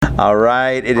All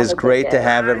right, it is great to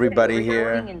have everybody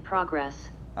Recording here. in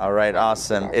progress. All right,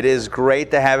 awesome. It is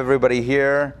great to have everybody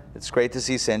here. It's great to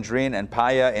see Sandrine and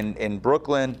Paya in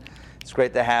Brooklyn. It's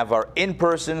great to have our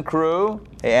in-person crew.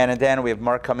 Hey, Ann and Dan, we have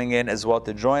Mark coming in as well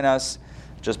to join us.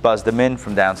 Just buzzed them in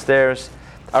from downstairs.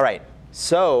 All right,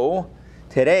 so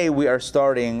today we are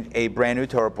starting a brand new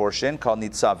Torah portion called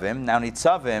Nitzavim. Now,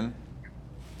 Nitzavim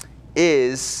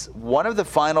is one of the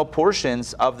final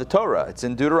portions of the Torah. It's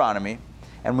in Deuteronomy,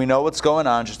 and we know what's going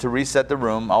on. Just to reset the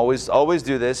room, always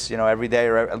do this, every day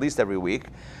or at least every week,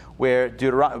 where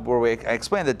we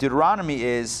explain that Deuteronomy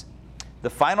is the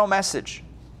final message,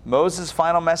 Moses'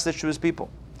 final message to his people,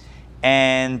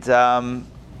 and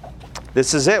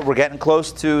this is it. We're getting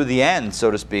close to the end, so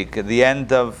to speak, the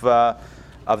end of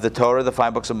the Torah, the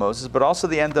 5 books of Moses, but also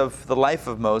the end of the life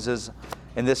of Moses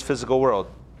in this physical world.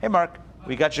 Hey, Mark.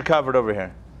 We got you covered over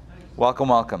here. Welcome,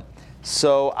 welcome.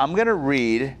 So I'm going to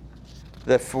read,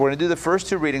 we're going to do the first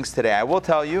 2 readings today. I will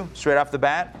tell you, straight off the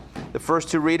bat, the first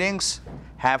 2 readings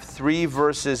have 3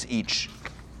 verses each.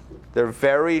 They're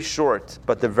very short,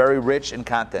 but they're very rich in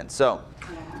content. So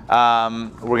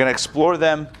we're going to explore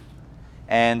them,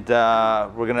 and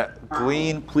we're going to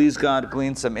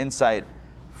glean some insight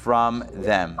from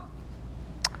them.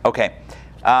 Okay.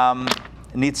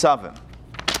 Nitzavim.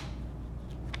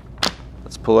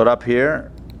 Let's pull it up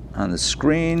here on the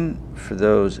screen for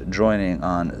those joining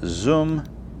on Zoom.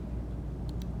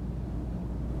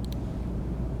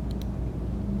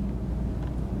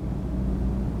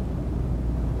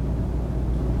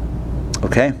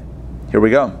 Okay, here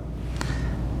we go.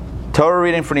 Torah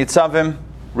reading for Nitzavim.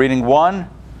 Reading 1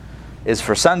 is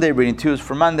for Sunday, reading 2 is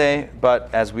for Monday,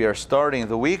 but as we are starting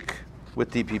the week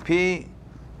with DPP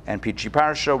and Pichi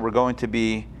Parsha, we're going to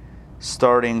be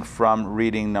starting from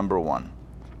reading number 1.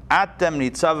 Atem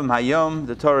nitzavim hayom,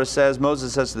 the Torah says,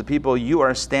 Moses says to the people, you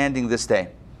are standing this day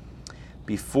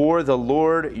before the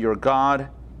Lord your God,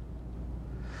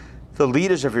 the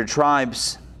leaders of your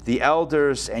tribes, the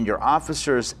elders and your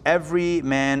officers, every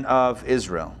man of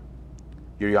Israel,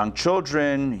 your young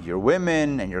children, your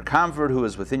women, and your convert who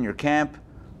is within your camp,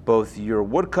 both your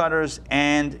woodcutters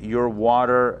and your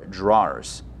water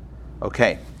drawers.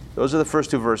 Okay, those are the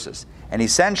first 2 verses. And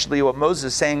essentially what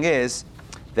Moses is saying is,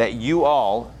 that you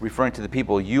all, referring to the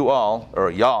people, you all,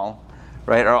 or y'all,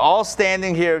 right, are all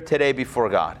standing here today before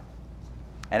God.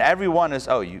 And everyone is,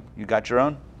 you got your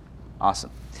own? Awesome.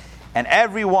 And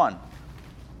everyone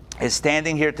is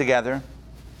standing here together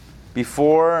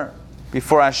before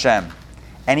Hashem.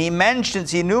 And he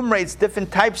enumerates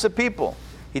different types of people.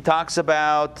 He talks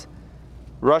about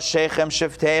Roshechem,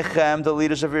 Shiftechem, the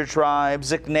leaders of your tribe,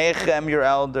 Ziknechem, your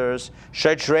elders,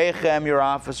 Shetrechem, your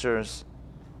officers,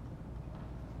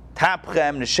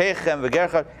 Tapchem, Neshechem,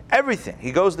 V'gerchem, everything.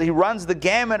 He runs the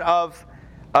gamut of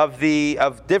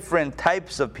different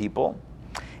types of people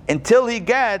until he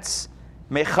gets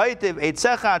Mechaytiv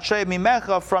Eitzecha Atrei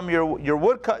Mimecha from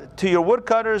your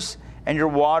woodcutters and your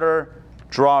water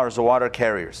drawers or water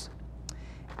carriers.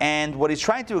 And what he's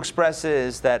trying to express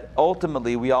is that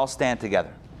ultimately we all stand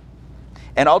together,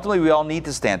 and ultimately we all need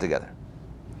to stand together.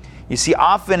 You see,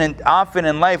 often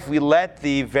in life we let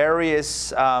the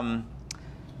various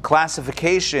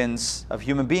classifications of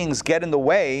human beings get in the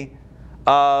way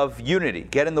of unity,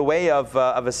 get in the way of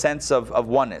a sense of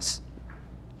oneness.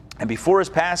 And before his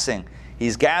passing,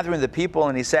 he's gathering the people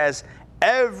and he says,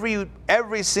 every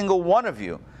single one of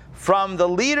you, from the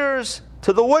leaders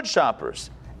to the wood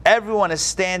choppers, everyone is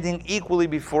standing equally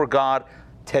before God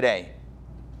today.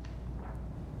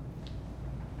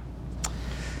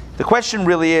 The question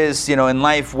really is, in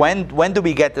life, when do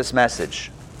we get this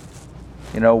message?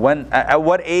 At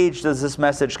what age does this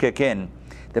message kick in?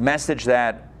 The message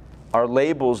that our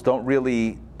labels don't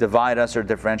really divide us or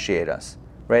differentiate us,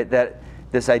 right? That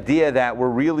this idea that we're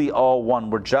really all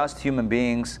one, we're just human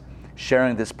beings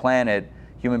sharing this planet,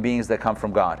 human beings that come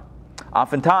from God.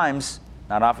 Most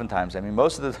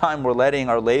of the time we're letting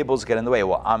our labels get in the way.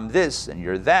 Well, I'm this and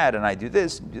you're that, and I do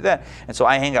this and do that. And so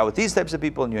I hang out with these types of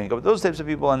people and you hang out with those types of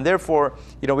people, and therefore,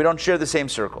 we don't share the same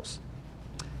circles.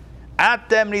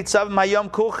 Atem nitzavim hayom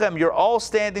kulchem, you're all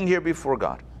standing here before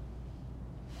God,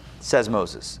 says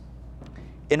Moses.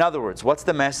 In other words, what's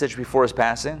the message before his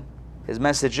passing? His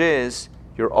message is,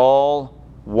 you're all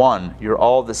one, you're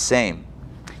all the same.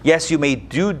 Yes, you may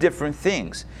do different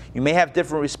things. You may have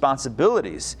different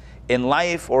responsibilities in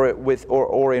life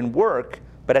or in work,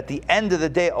 but at the end of the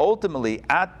day, ultimately,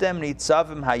 atem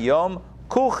nitzavim hayom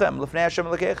kulchem lifnei Hashem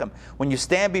Elokechem. When you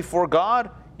stand before God,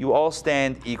 you all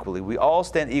stand equally. We all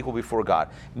stand equal before God.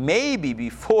 Maybe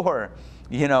before,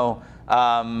 the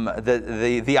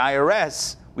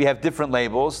IRS, we have different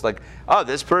labels, like, oh,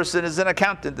 this person is an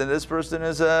accountant, and this person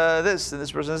is this, and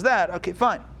this person is that. Okay,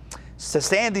 fine. So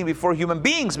standing before human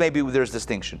beings, maybe there's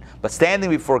distinction. But standing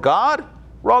before God,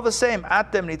 we're all the same.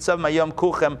 Atem nitzav mayom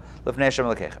kulchem lefnei Hashem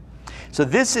Elokechem. So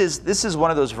this is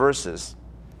one of those verses,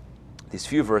 these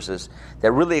few verses,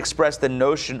 that really express the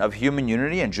notion of human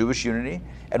unity and Jewish unity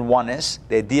and oneness,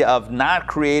 the idea of not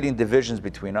creating divisions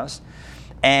between us.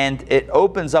 And it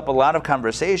opens up a lot of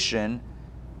conversation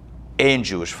in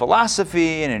Jewish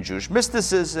philosophy and in Jewish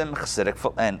mysticism,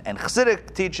 Chassidic and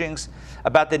Chassidic teachings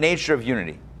about the nature of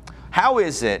unity. How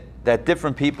is it that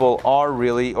different people are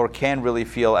really or can really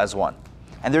feel as one?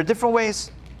 And there are different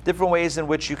ways in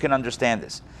which you can understand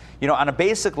this. You know, on a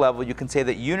basic level, you can say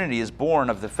that unity is born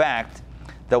of the fact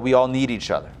that we all need each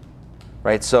other,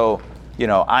 right? So, you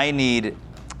know, I need,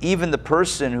 even the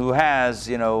person who has,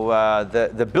 you know,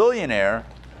 the billionaire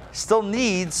still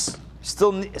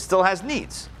has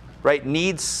needs, right?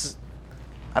 Needs,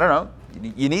 I don't know,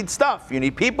 you need stuff, you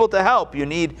need people to help, you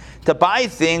need to buy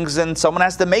things, and someone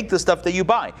has to make the stuff that you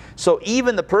buy. So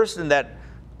even the person that,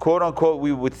 quote unquote,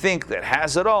 we would think that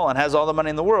has it all and has all the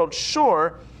money in the world,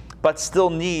 sure, but still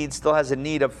has a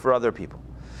need for other people.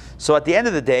 So at the end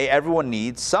of the day, everyone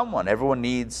needs someone. Everyone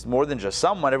needs more than just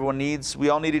someone. We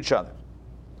all need each other.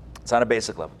 It's on a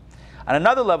basic level. On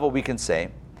another level, we can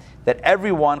say that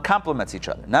everyone complements each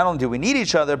other. Not only do we need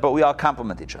each other, but we all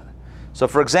complement each other. So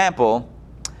for example,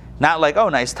 not like, oh,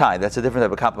 nice tie. That's a different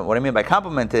type of compliment. What I mean by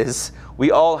compliment is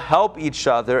we all help each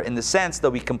other in the sense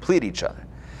that we complete each other.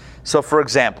 So for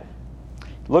example,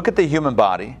 look at the human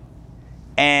body,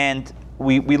 and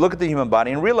we look at the human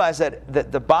body and realize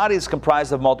that the body is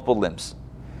comprised of multiple limbs.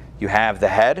 You have the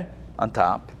head on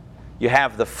top, you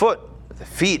have the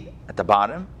feet at the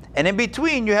bottom, and in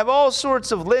between you have all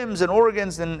sorts of limbs and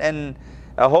organs and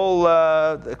a whole,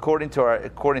 according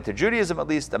to Judaism at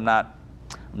least. I'm not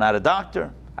a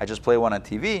doctor, I just play one on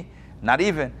TV, not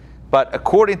even. But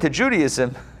according to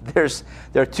Judaism, there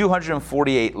are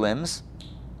 248 limbs.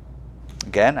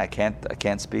 Again, I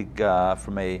can't speak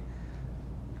from a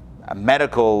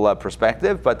medical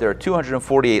perspective, but there are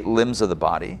 248 limbs of the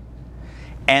body,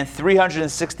 and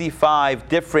 365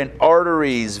 different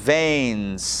arteries,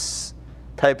 veins,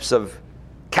 types of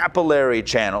capillary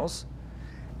channels,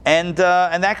 and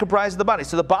that comprises the body.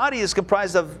 So the body is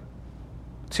comprised of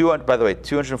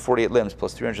 248 limbs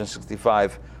plus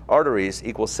 365 arteries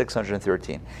equals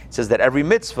 613. It says that every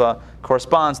mitzvah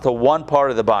corresponds to one part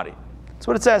of the body. That's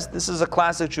what it says. This is a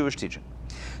classic Jewish teaching.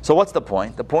 So what's the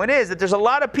point? The point is that there's a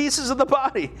lot of pieces of the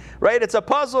body, right? It's a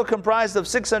puzzle comprised of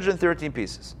 613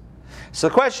 pieces. So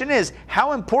the question is,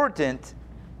 how important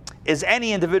is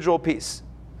any individual piece?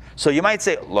 So you might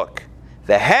say, look,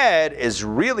 the head is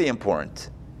really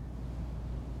important.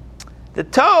 The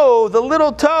toe, the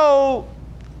little toe,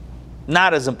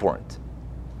 not as important.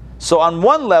 So on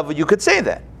one level, you could say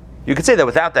that. You could say that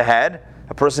without the head,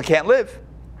 a person can't live.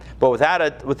 But without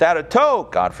a toe,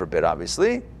 God forbid,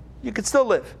 obviously, you could still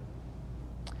live.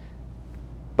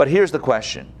 But here's the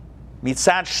question: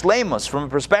 mitzat shleimus, from a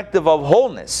perspective of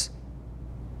wholeness,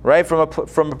 right? From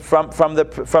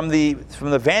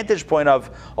the vantage point of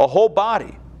a whole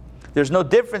body, there's no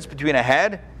difference between a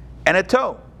head and a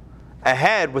toe. A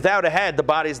head, without a head, the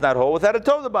body's not whole. Without a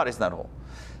toe, the body's not whole.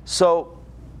 So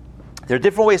there are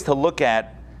different ways to look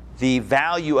at the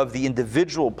value of the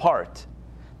individual part.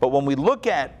 But when we look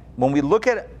at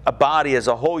a body as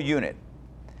a whole unit,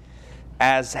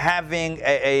 as having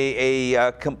the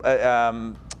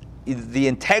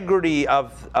integrity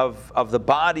of the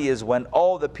body is when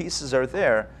all the pieces are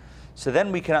there, so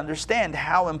then we can understand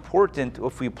how important,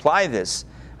 if we apply this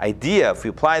idea, if we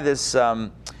apply this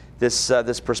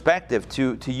this perspective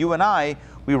to you and I,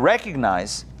 we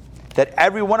recognize that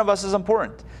every one of us is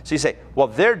important. So you say, well,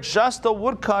 they're just a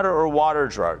woodcutter or water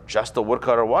drawer. Just a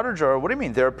woodcutter or water drawer? What do you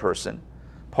mean? They're a person,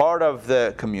 part of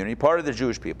the community, part of the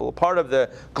Jewish people, part of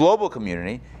the global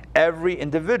community. Every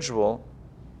individual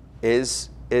is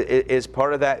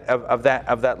part of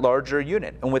that larger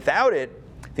unit, and without it,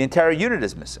 the entire unit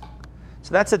is missing.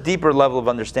 So that's a deeper level of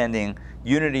understanding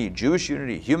unity, Jewish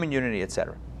unity, human unity,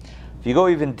 etc. If you go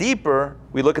even deeper,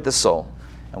 we look at the soul,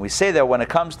 and we say that when it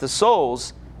comes to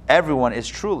souls, everyone is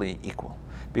truly equal.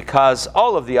 Because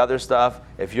all of the other stuff,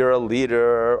 if you're a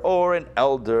leader or an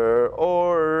elder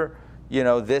or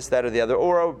this, that, or the other,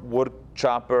 or a wood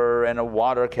chopper and a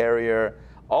water carrier,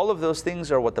 all of those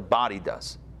things are what the body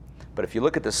does. But if you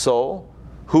look at the soul,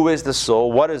 who is the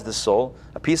soul? What is the soul?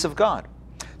 A piece of God.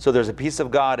 So there's a piece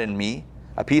of God in me,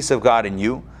 a piece of God in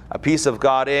you, a piece of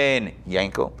God in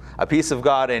Yankel, a piece of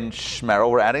God in Shmerel.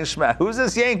 We're adding Shmerel. Who's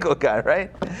this Yankel guy,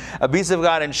 right? A piece of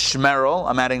God in Shmerel.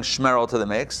 I'm adding Shmerel to the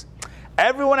mix.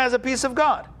 Everyone has a piece of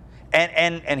God.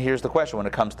 And here's the question when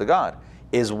it comes to God.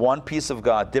 Is one piece of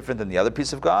God different than the other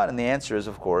piece of God? And the answer is,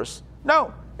 of course,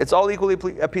 no. It's all equally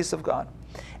a piece of God.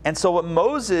 And so what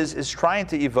Moses is trying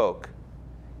to evoke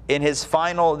in his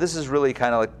final, this is really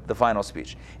kind of like the final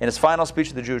speech. In his final speech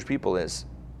to the Jewish people is,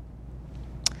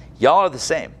 y'all are the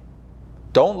same.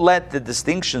 Don't let the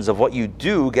distinctions of what you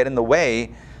do get in the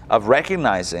way of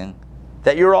recognizing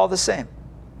that you're all the same.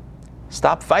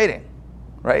 Stop fighting,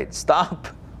 right? Stop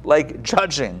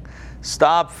judging.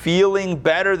 Stop feeling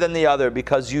better than the other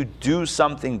because you do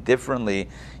something differently,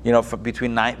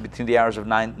 between the hours of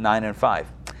 9 and 5.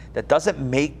 That doesn't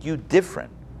make you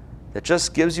different. That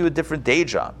just gives you a different day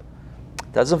job.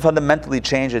 It doesn't fundamentally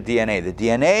change the DNA. The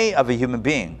DNA of a human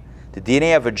being, the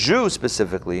DNA of a Jew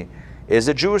specifically, is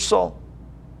a Jewish soul.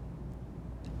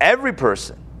 Every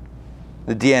person,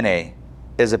 the DNA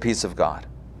is a piece of God.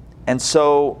 And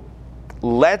so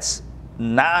let us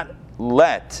not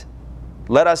let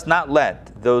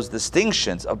those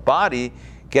distinctions of body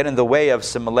get in the way of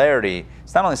similarity.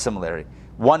 It's not only similarity,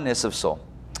 oneness of soul.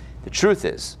 The truth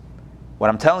is, what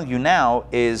I'm telling you now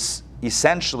is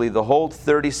essentially the whole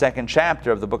 32nd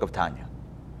chapter of the book of Tanya.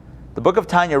 The book of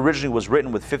Tanya originally was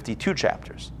written with 52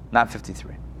 chapters, not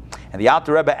 53. And the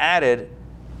Alter Rebbe added,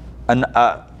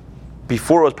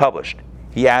 before it was published,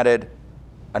 he added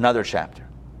another chapter.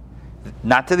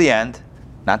 Not to the end,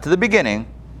 not to the beginning,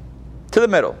 to the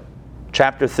middle.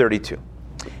 Chapter 32.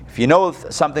 If you know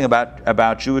something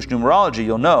about Jewish numerology,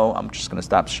 you'll know, I'm just going to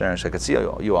stop sharing so I can see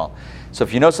you all. So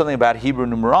if you know something about Hebrew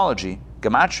numerology,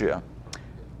 Gematria,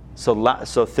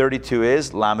 so 32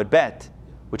 is Lamed Bet,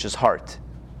 which is heart.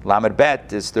 Lamed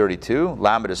Bet is 32,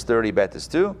 Lamed is 30, Bet is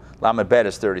 2, Lamed Bet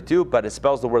is 32, but it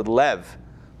spells the word Lev.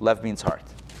 Lev means heart.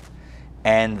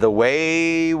 And the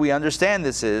way we understand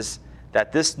this is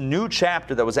that this new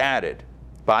chapter that was added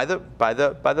by the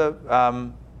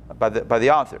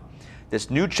author, this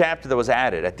new chapter that was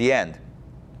added at the end,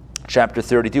 chapter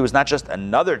 32, is not just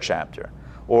another chapter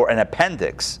or an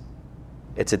appendix.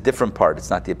 It's a different part. It's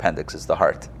not the appendix. It's the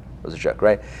heart. That was a joke,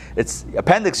 right? It's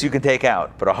appendix you can take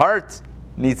out, but a heart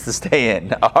needs to stay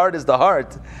in. A heart is the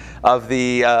heart of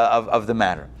the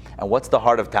matter. And what's the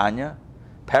heart of Tanya?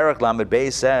 Parak Lamed Bey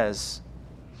says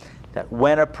that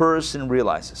when a person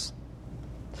realizes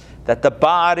that the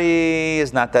body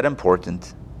is not that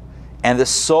important, and the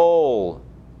soul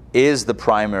is the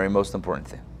primary, most important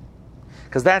thing.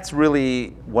 Because that's really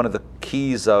one of the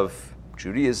keys of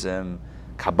Judaism,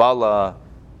 Kabbalah,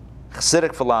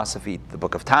 Hasidic philosophy, the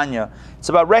book of Tanya. It's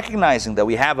about recognizing that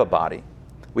we have a body,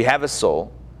 we have a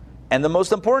soul, and the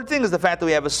most important thing is the fact that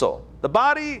we have a soul. The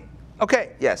body,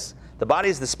 okay, yes, the body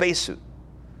is the spacesuit.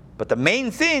 But the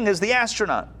main thing is the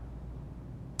astronaut.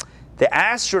 The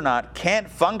astronaut can't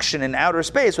function in outer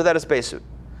space without a spacesuit.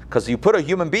 Because you put a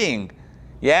human being,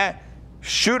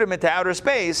 shoot him into outer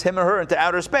space, him or her into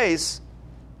outer space,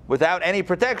 without any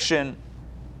protection,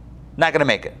 not going to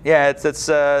make it. That's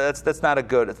not a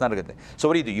good thing. So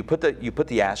what do? You put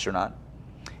the astronaut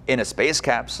in a space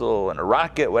capsule, in a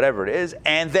rocket, whatever it is,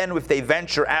 and then if they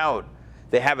venture out,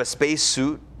 they have a space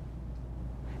suit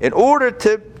in order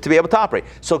to be able to operate.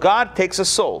 So God takes a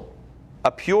soul,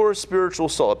 a pure spiritual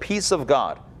soul, a piece of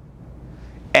God,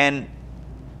 and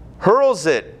hurls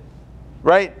it,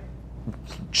 right?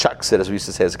 Chucks it, as we used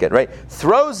to say as a kid, right?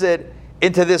 Throws it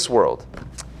into this world.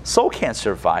 Soul can't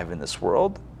survive in this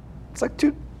world. It's like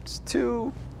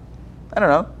too, I don't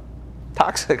know,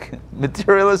 toxic,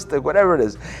 materialistic, whatever it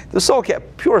is.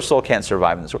 Pure soul can't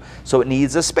survive in this world. So it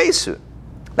needs a spacesuit.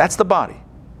 That's the body.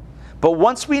 But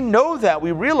once we know that,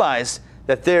 we realize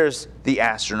that there's the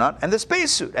astronaut and the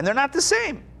spacesuit, and they're not the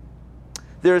same.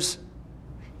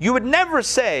 You would never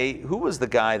say, who was the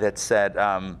guy that said,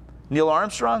 Neil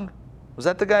Armstrong? Was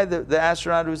that the guy, the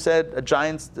astronaut who said a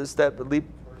giant step, a leap?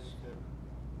 First step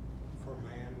for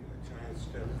man, a giant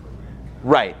step for mankind.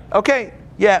 Right. Okay.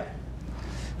 Yeah.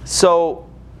 So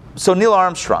Neil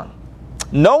Armstrong.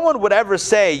 No one would ever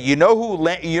say, you know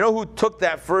who took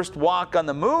that first walk on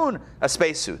the moon? A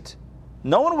spacesuit.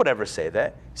 No one would ever say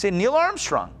that. Say Neil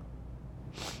Armstrong.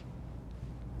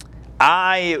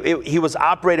 He was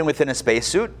operating within a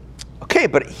spacesuit. Okay,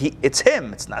 but it's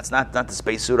him. It's not the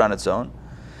spacesuit on its own.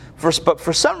 But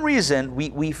for some reason,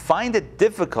 we find it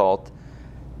difficult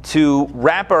to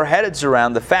wrap our heads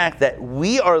around the fact that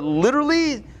we are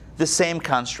literally the same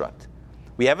construct.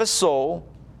 We have a soul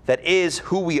that is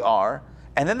who we are,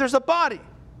 and then there's a body,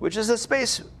 which is a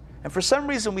spacesuit. And for some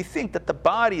reason, we think that the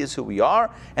body is who we are,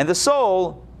 and the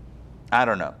soul, I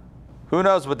don't know. Who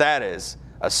knows what that is?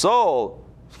 A soul,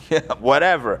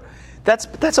 whatever.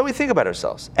 That's how we think about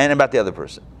ourselves and about the other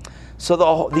person. So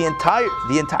the entire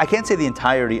I can't say the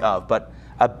entirety of, but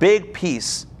a big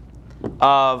piece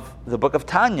of the book of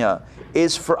Tanya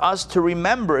is for us to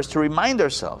remember, is to remind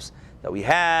ourselves that we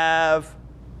have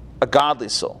a godly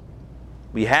soul,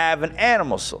 we have an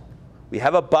animal soul, we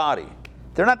have a body.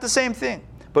 They're not the same thing.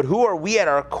 But who are we at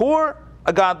our core?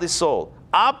 A godly soul,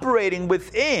 operating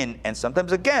within and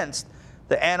sometimes against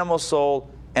the animal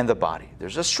soul and the body.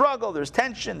 There's a struggle, there's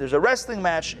tension, there's a wrestling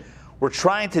match. We're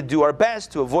trying to do our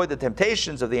best to avoid the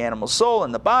temptations of the animal soul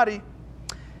and the body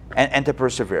and to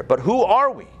persevere. But who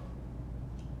are we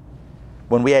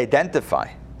when we identify?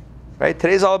 Right?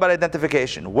 Today's all about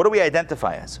identification. What do we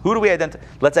identify as? Who do we identify?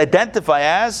 Let's identify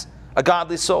as a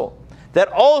godly soul that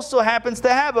also happens to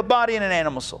have a body and an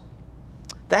animal soul.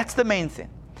 That's the main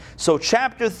thing. So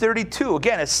chapter 32,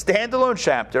 again, a standalone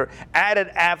chapter, added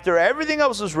after everything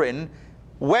else was written,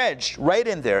 wedged right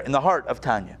in there in the heart of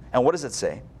Tanya. And what does it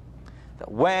say?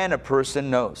 That when a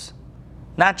person knows,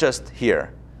 not just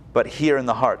here, but here in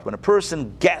the heart, when a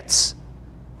person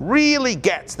really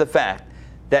gets the fact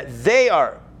that they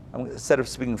are, instead of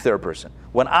speaking third person,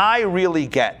 when I really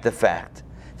get the fact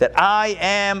that I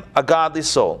am a godly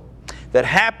soul that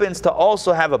happens to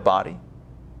also have a body,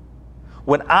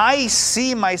 when I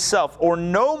see myself or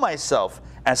know myself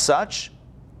as such,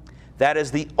 that is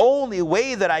the only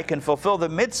way that I can fulfill the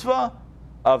mitzvah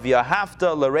of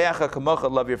Yahavta l'reacha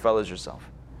kamocha, love your fellow as yourself.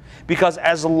 Because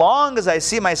as long as I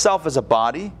see myself as a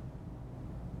body,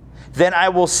 then I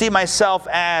will see myself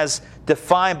as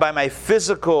defined by my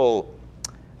physical,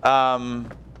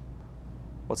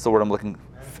 what's the word I'm looking for?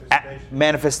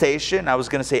 Manifestation. I was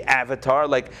going to say avatar,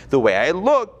 like the way I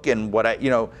look and what I,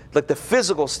 like the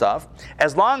physical stuff.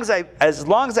 As long as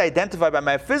I identify by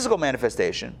my physical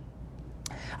manifestation,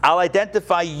 I'll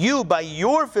identify you by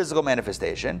your physical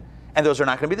manifestation, and those are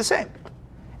not going to be the same.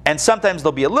 And sometimes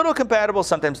they'll be a little compatible,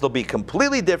 sometimes they'll be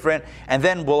completely different, and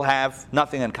then we'll have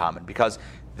nothing in common because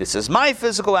this is my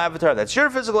physical avatar, that's your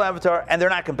physical avatar, and they're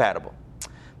not compatible.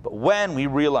 But when we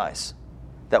realize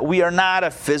that we are not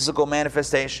a physical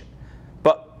manifestation,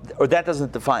 or that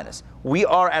doesn't define us. We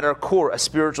are at our core a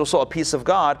spiritual soul, a piece of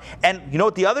God. And you know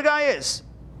what the other guy is?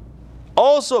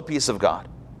 Also a piece of God.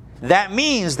 That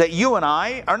means that you and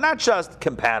I are not just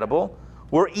compatible,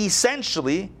 we're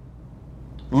essentially,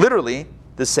 literally,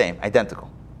 the same,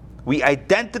 identical. We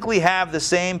identically have the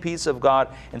same piece of God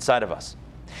inside of us.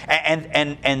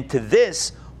 And to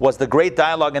this was the great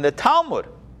dialogue in the Talmud,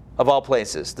 of all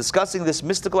places, discussing this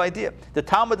mystical idea. The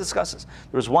Talmud discusses.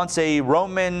 There was once a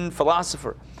Roman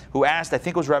philosopher who asked, I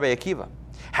think it was Rabbi Akiva,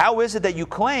 how is it that you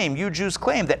Jews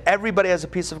claim, that everybody has a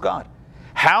piece of God?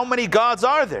 How many gods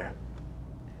are there?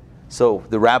 So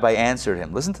the rabbi answered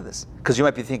him, listen to this, because you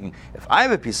might be thinking, if I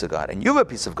have a piece of God and you have a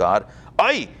piece of God,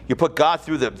 you put God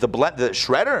through the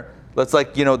shredder? That's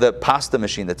like, the pasta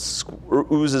machine that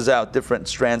oozes out different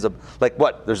strands of, like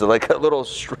what? There's like a little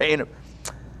strain of...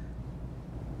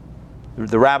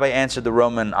 The rabbi answered the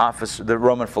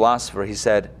Roman philosopher. He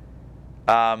said,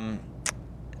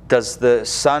 does the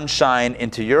sun shine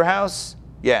into your house?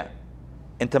 Yeah.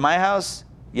 Into my house?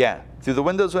 Yeah. Through the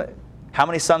windows? How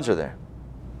many suns are there?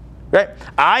 Right?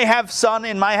 I have sun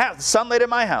in my house, sunlight in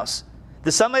my house,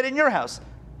 the sunlight in your house.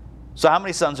 So how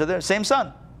many suns are there? Same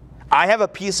sun. I have a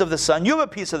piece of the sun. You have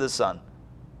a piece of the sun.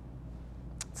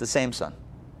 It's the same sun.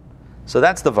 So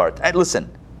that's the Vart. And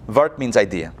listen, Vart means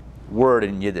idea. Word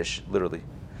in Yiddish, literally.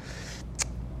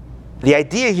 The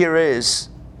idea here is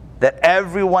that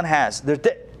everyone has.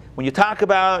 When you talk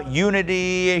about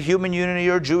unity, human unity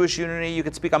or Jewish unity, you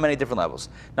can speak on many different levels.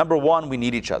 Number one, we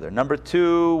need each other. Number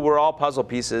two, we're all puzzle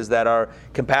pieces that are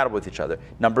compatible with each other.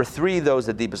 Number three, though, is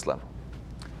the deepest level.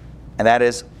 And that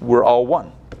is, we're all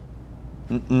one.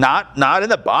 Not in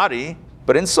the body,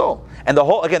 but in soul. And the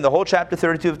whole chapter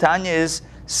 32 of Tanya is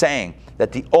saying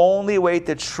that the only way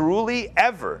to truly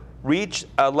ever reach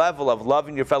a level of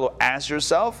loving your fellow as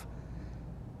yourself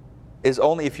is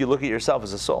only if you look at yourself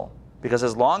as a soul. Because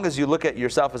as long as you look at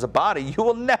yourself as a body, you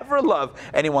will never love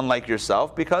anyone like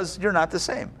yourself because you're not the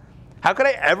same. How could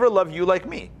I ever love you like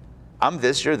me? I'm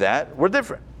this, you're that, we're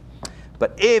different.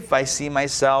 But if I see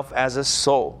myself as a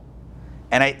soul,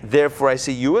 and therefore I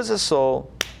see you as a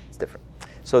soul, it's different.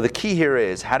 So the key here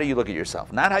is, how do you look at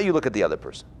yourself? Not how you look at the other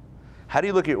person. How do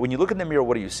you look at, when you look in the mirror,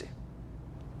 what do you see?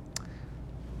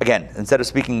 Again, instead of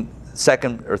speaking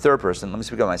second or third person, let me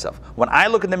speak of myself. When I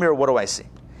look in the mirror, what do I see?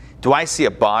 Do I see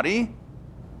a body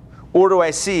or do I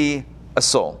see a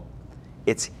soul?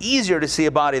 It's easier to see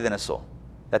a body than a soul.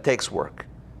 That takes work.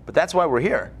 But that's why we're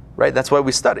here, right? That's why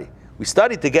we study. We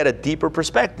study to get a deeper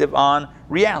perspective on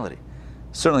reality.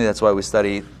 Certainly that's why we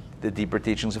study the deeper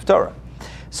teachings of Torah.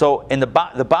 So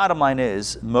the bottom line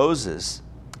is, Moses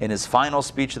in his final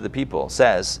speech to the people,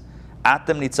 says,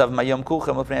 Atem nitzav mayom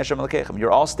kulchem lefnei Hashem Elokechem.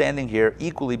 You're all standing here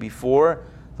equally before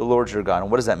the Lord your God.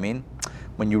 And what does that mean?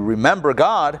 When you remember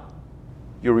God,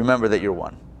 you remember that you're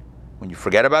one. When you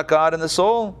forget about God and the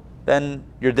soul, then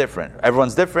you're different.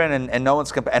 Everyone's different, and no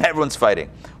one's and everyone's fighting.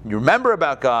 When you remember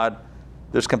about God,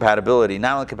 there's compatibility.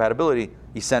 Not only compatibility,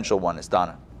 essential oneness.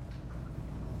 Donna.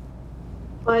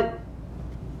 But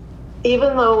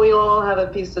even though we all have a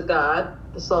piece of God,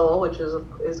 the soul, which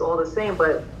is all the same,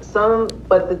 but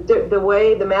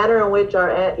the manner in which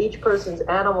each person's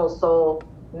animal soul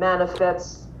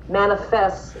manifests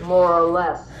more or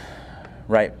less.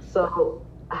 Right. So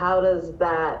how does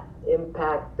that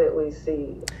impact that we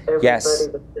see everybody yes.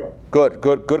 the same?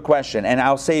 Good question. And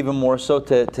I'll say even more so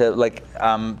to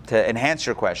enhance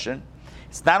your question.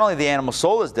 It's not only the animal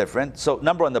soul is different. So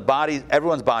number one,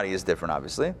 everyone's body is different,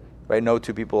 obviously, right? No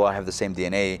two people have the same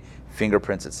DNA,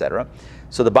 fingerprints, etc.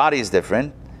 So the body is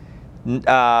different.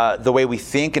 The way we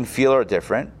think and feel are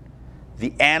different.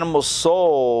 The animal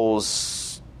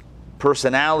soul's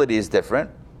personality is different.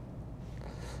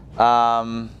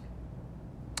 And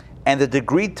the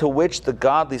degree to which the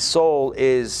godly soul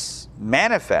is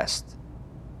manifest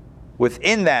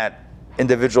within that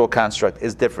individual construct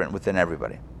is different within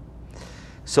everybody.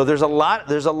 So there's a lot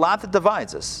that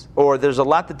divides us, or there's a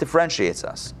lot that differentiates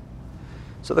us.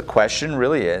 So the question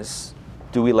really is,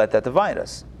 do we let that divide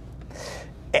us?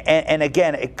 And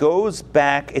again, it goes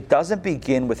back, it doesn't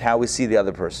begin with how we see the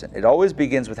other person. It always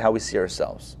begins with how we see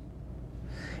ourselves.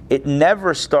 It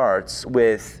never starts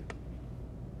with,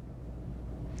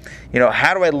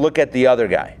 how do I look at the other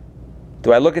guy?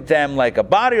 Do I look at them like a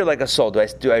body or like a soul?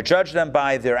 Do I judge them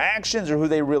by their actions or who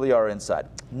they really are inside?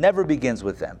 Never begins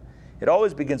with them. It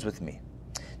always begins with me.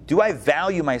 Do I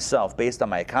value myself based on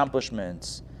my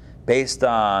accomplishments, based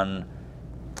on,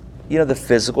 the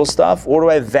physical stuff, or do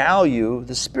I value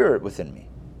the spirit within me?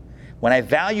 When I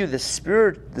value the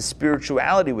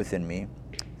spirituality within me,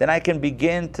 then I can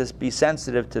begin to be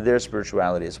sensitive to their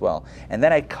spirituality as well. And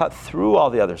then I cut through all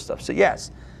the other stuff. So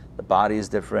yes, the body is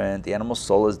different, the animal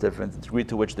soul is different, the degree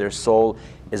to which their soul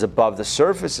is above the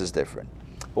surface is different.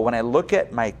 But when I look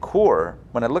at my core,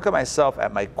 when I look at myself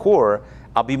at my core,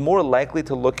 I'll be more likely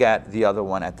to look at the other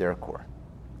one at their core.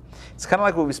 It's kind of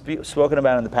like what we've spoken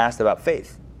about in the past about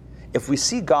faith. If we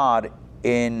see God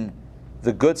in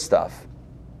the good stuff,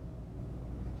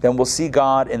 then we'll see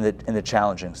God in the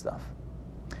challenging stuff.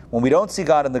 When we don't see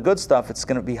God in the good stuff, it's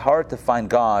going to be hard to find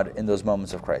God in those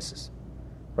moments of crisis,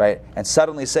 right? And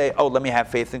suddenly say, let me have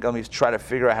faith in God. Let me try to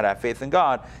figure out how to have faith in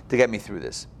God to get me through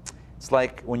this. It's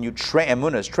like when you train,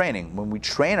 Emunah is training. When we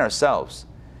train ourselves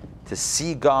to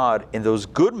see God in those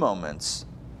good moments,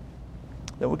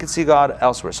 then we can see God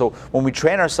elsewhere. So when we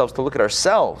train ourselves to look at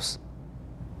ourselves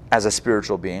as a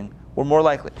spiritual being, we're more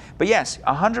likely. But yes,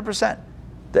 100%.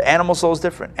 The animal soul is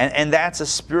different. And that's a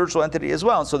spiritual entity as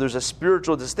well. And so there's a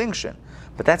spiritual distinction.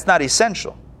 But that's not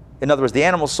essential. In other words, the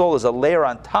animal soul is a layer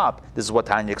on top. This is what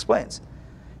Tanya explains.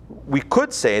 We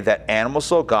could say that animal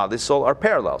soul, godly soul are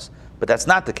parallels. But that's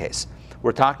not the case.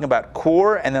 We're talking about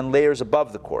core and then layers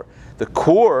above the core. The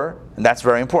core, and that's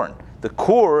very important, the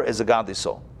core is a godly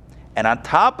soul. And on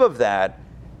top of that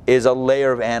is a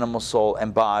layer of animal soul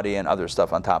and body and other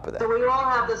stuff on top of that. So we all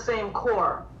have the same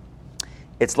core.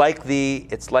 It's like the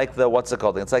what's it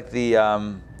called? It's like the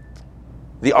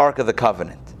Ark of the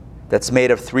Covenant that's made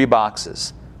of 3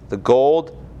 boxes: the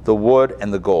gold, the wood,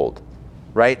 and the gold.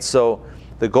 Right? So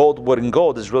the gold, wood, and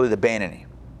gold is really the Beinoni.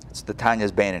 It's the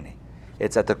Tanya's Beinoni.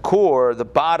 It's at the core, the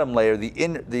bottom layer,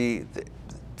 the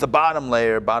bottom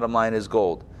line is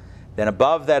gold. Then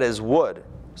above that is wood.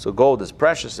 So gold is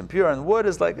precious and pure, and wood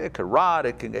is like, it could rot,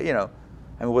 it can,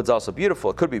 wood's also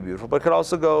beautiful. It could be beautiful, but it could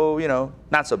also go,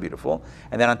 not so beautiful.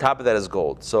 And then on top of that is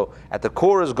gold. So at the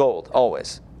core is gold,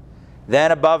 always.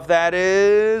 Then above that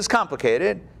is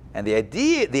complicated. And the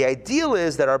ideal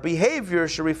is that our behavior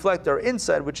should reflect our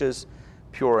inside, which is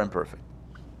pure and perfect.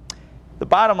 The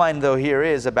bottom line, though, here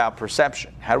is about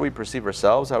perception. How do we perceive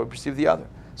ourselves? How do we perceive the other?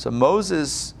 So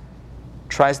Moses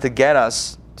tries to get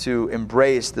us to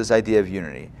embrace this idea of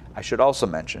unity. I should also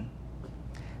mention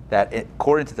that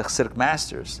according to the Chassidic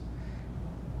masters,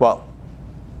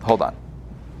 according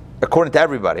to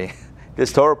everybody,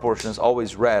 this Torah portion is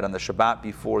always read on the Shabbat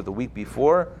before, the week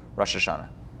before Rosh Hashanah.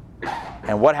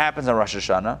 And what happens on Rosh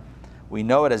Hashanah? We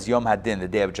know it as Yom Hadin, the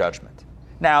Day of Judgment.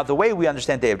 Now, the way we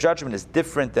understand Day of Judgment is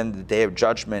different than the Day of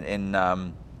Judgment in,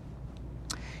 the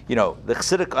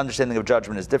Chassidic understanding of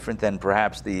judgment is different than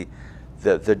perhaps the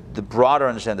broader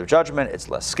understanding of judgment. It's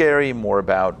less scary, more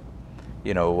about,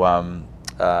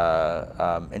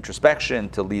 introspection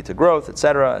to lead to growth,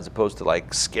 etc., as opposed to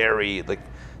like scary, like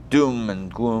doom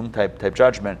and gloom type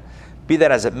judgment. Be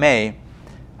that as it may,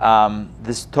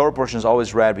 this Torah portion is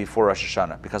always read before Rosh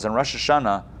Hashanah, because on Rosh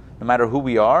Hashanah, no matter who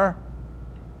we are,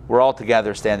 we're all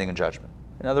together standing in judgment.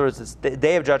 In other words, it's the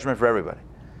day of judgment for everybody.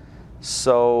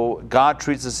 So God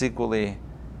treats us equally.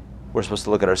 We're supposed to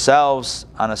look at ourselves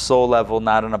on a soul level,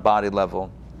 not on a body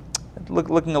level,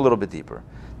 looking a little bit deeper.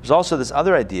 There's also this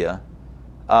other idea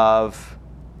of,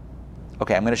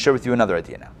 okay, I'm going to share with you another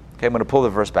idea now. Okay, I'm going to pull the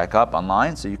verse back up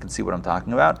online so you can see what I'm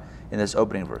talking about in this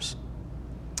opening verse.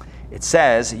 It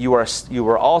says, you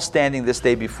are all standing this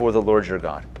day before the Lord your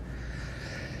God.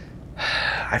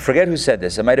 I forget who said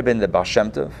this. It might have been the Baal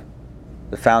Shem Tov,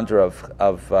 the founder of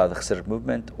the Chassidic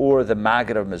movement, or the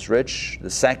Maggid of Mezrich, the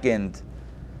second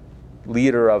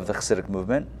leader of the Chassidic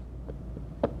movement.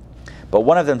 But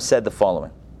one of them said the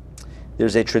following.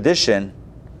 There's a tradition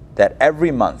that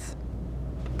every month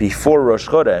before Rosh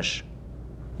Chodesh,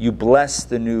 you bless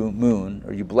the new moon,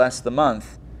 or you bless the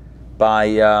month by,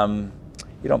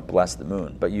 you don't bless the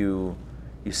moon, but you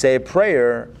say a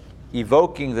prayer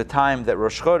evoking the time that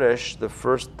Rosh Chodesh, the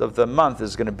first of the month,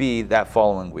 is going to be that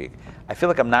following week. I feel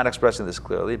like I'm not expressing this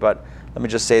clearly, but let me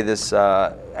just say this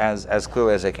as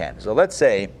clearly as I can. So let's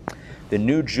say the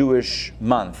new Jewish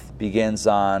month begins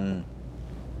on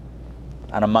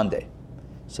a Monday.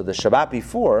 So the Shabbat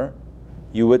before,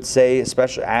 you would say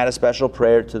add a special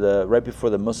prayer to right before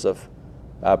the Musaf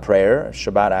prayer,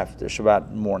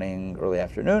 Shabbat morning, early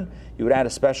afternoon. You would add a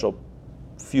special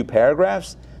few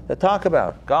paragraphs that talk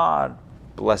about God,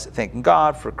 thanking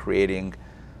God for creating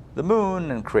the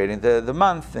moon and creating the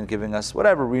month and giving us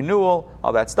whatever, renewal,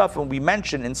 all that stuff. And we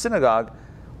mention in synagogue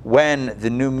when the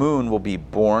new moon will be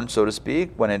born, so to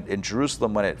speak, in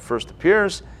Jerusalem when it first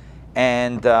appears.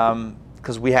 And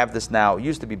because we have this now, it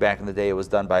used to be back in the day, it was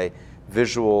done by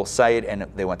visual sight, and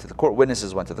they went to the court,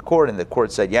 witnesses went to the court, and the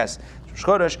court said, yes, it's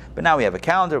Rosh Chodesh, but now we have a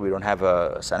calendar, we don't have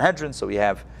a Sanhedrin, so we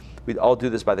all do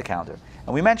this by the calendar.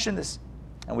 And we mentioned this,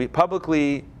 and we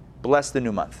publicly bless the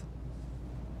new month,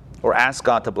 or ask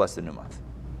God to bless the new month.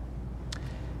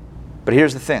 But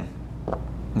here's the thing.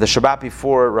 The Shabbat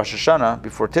before Rosh Hashanah,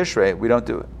 before Tishrei, we don't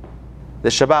do it. The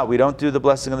Shabbat, we don't do the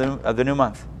blessing of the new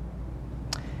month.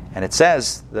 And it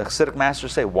says, the Chassidic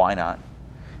masters say, why not?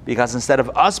 Because instead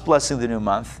of us blessing the new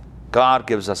month, God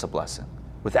gives us a blessing,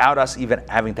 without us even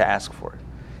having to ask for it.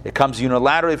 It comes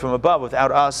unilaterally from above,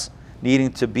 without us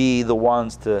needing to be the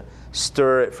ones to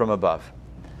stir it from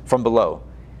below.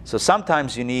 So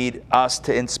sometimes you need us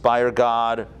to inspire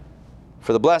God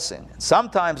for the blessing. And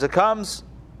sometimes it comes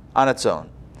on its own.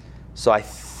 So I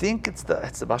think it's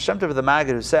the Baal Shem Tov of the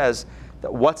Maggid who says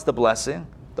that what's the blessing?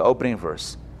 The opening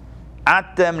verse.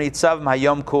 Atem nitzav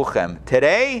hayom kulchem.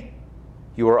 Today,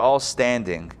 you are all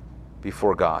standing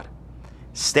before God.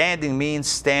 Standing means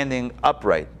standing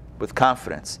upright with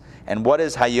confidence. And what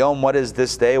is hayom? What is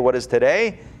this day? What is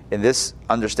today? In this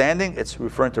understanding, it's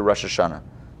referring to Rosh Hashanah,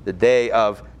 the day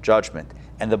of judgment.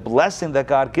 And the blessing that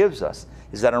God gives us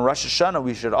is that on Rosh Hashanah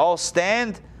we should all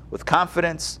stand with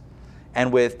confidence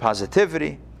and with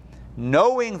positivity,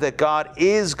 knowing that God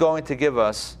is going to give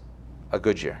us a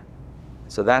good year.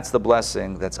 So that's the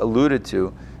blessing that's alluded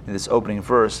to in this opening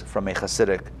verse from a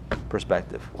Hasidic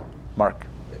perspective. Mark.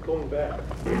 Going back,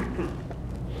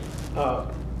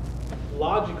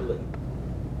 logically,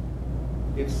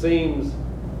 it seems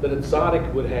that a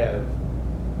tzaddik would have,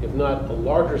 if not a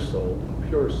larger soul, a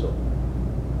pure soul.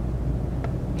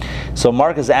 So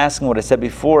Mark is asking what I said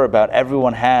before about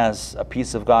everyone has a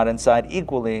piece of God inside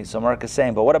equally. So Mark is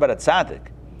saying, but what about a tzaddik?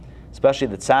 Especially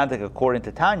the tzaddik, according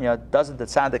to Tanya, doesn't the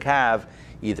tzaddik have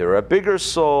either a bigger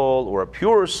soul or a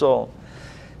pure soul?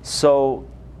 So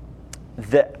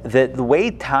the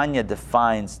way Tanya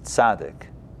defines tzaddik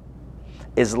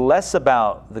is less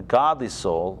about the godly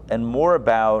soul and more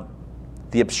about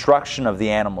the obstruction of the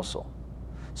animal soul.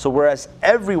 So whereas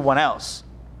everyone else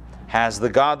has the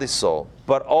godly soul,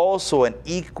 but also an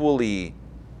equally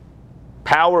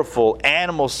powerful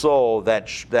animal soul that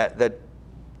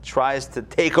tries to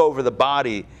take over the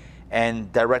body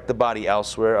and direct the body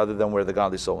elsewhere other than where the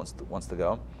godly soul wants to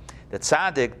go, the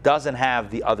tzaddik doesn't have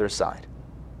the other side.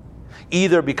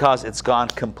 Either because it's gone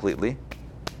completely,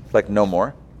 like no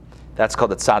more. That's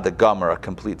called the tzaddik gomer, a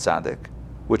complete tzaddik,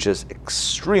 which is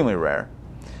extremely rare.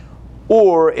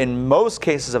 Or in most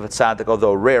cases of a tzaddik,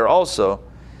 although rare also,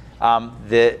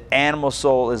 the animal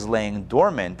soul is laying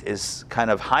dormant, is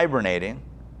kind of hibernating,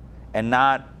 and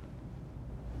not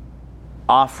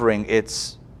offering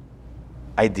its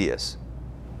ideas.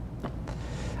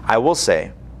 I will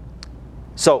say,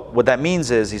 so what that means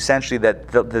is essentially that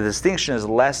the distinction is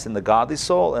less in the godly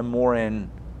soul and more in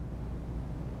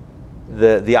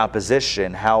the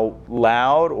opposition, how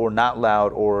loud or not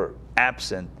loud or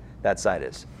absent that side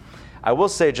is. I will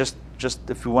say, just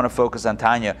if we want to focus on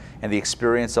Tanya and the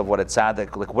experience of what a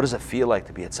tzaddik, like what does it feel like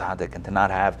to be a tzaddik and to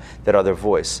not have that other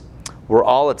voice? We're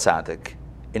all a tzaddik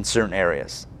in certain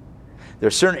areas. There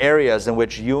are certain areas in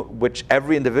which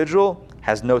every individual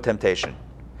has no temptation.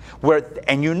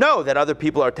 And you know that other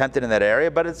people are tempted in that area,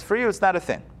 but for you, it's not a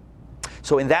thing.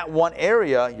 So in that one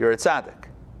area, you're a tzaddik.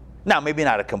 Now, maybe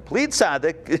not a complete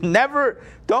tzaddik. Never,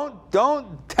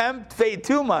 don't tempt fate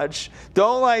too much.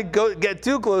 Don't go get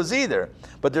too close either.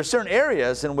 But there's certain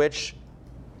areas in which,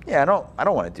 I don't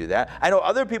want to do that. I know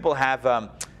other people have,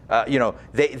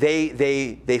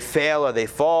 they fail or they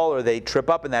fall or they trip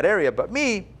up in that area. But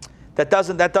me,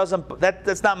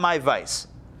 that's not my vice.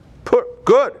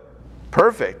 Good,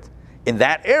 perfect. In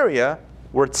that area,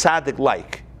 we're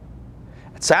tzaddik-like.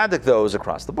 Tzaddik, though, is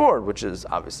across the board, which is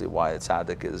obviously why a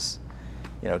tzaddik is,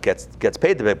 gets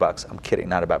paid the big bucks. I'm kidding,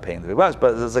 not about paying the big bucks,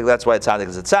 but it's like that's why a tzaddik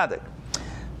is a tzaddik.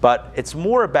 But it's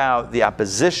more about the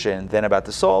opposition than about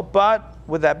the soul. But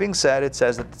with that being said, it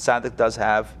says that the tzaddik does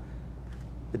have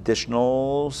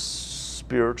additional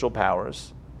spiritual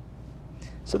powers.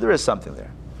 So there is something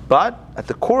there. But at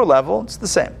the core level, it's the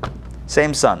same.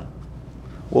 Same sun.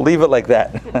 We'll leave it like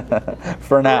that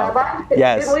for now.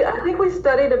 Yes. I think we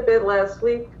studied a bit last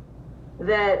week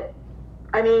that,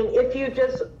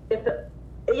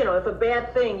 if a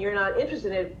bad thing you're not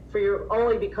interested in it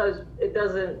only because it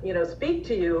doesn't, speak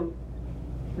to you,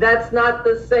 that's not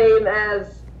the same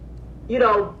as,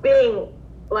 being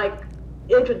like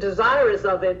desirous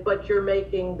of it, but you're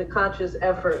making the conscious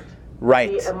effort.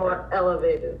 Right. To be more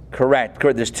elevated. Correct.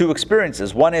 There's two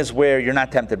experiences. One is where you're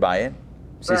not tempted by it,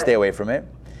 so you stay away from it.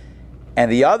 And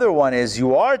the other one is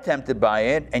you are tempted by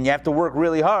it, and you have to work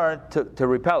really hard to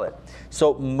repel it.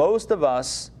 So most of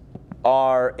us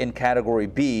are in category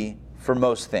B for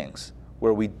most things,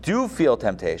 where we do feel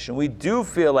temptation. We do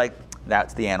feel like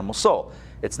that's the animal soul.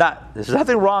 There's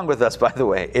nothing wrong with us, by the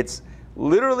way. It's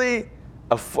literally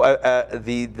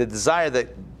the desire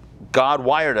that God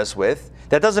wired us with.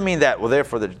 That doesn't mean that,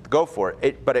 therefore, go for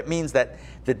it. But it means that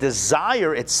the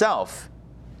desire itself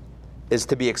is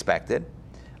to be expected.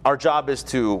 Our job is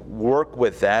to work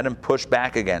with that and push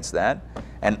back against that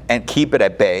and keep it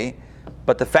at bay.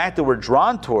 But the fact that we're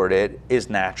drawn toward it is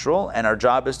natural, and our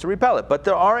job is to repel it. But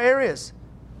there are areas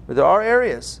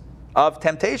of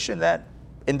temptation that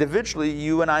individually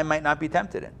you and I might not be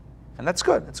tempted in. And that's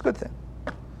good. That's a good thing.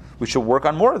 We should work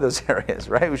on more of those areas,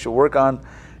 right? We should work on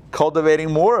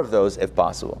cultivating more of those if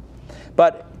possible.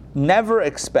 But never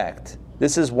expect,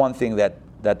 this is one thing that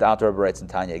the Alter Rebbe writes in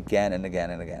Tanya again and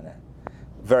again and again,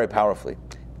 very powerfully.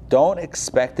 Don't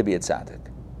expect to be a tzaddik.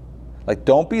 Like,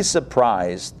 don't be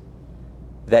surprised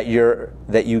that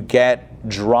you get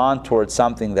drawn towards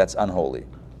something that's unholy.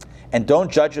 And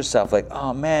don't judge yourself like,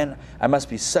 oh man, I must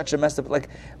be such a messed up,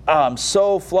 I'm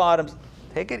so flawed.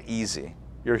 Take it easy.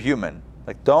 You're human.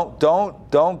 Like,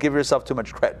 don't give yourself too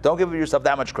much credit. Don't give yourself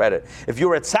that much credit. If you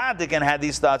were a tzaddik and had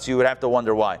these thoughts, you would have to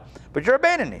wonder why. But you're a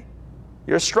Beinoni.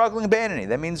 You're a struggling Beinoni.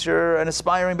 That means you're an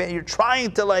aspiring Beinoni. You're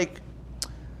trying to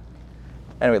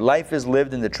Anyway, life is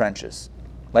lived in the trenches.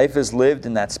 Life is lived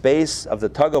in that space of the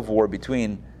tug of war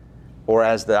between, or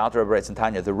as the Alter Rebbe writes in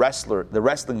Tanya, the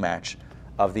wrestling match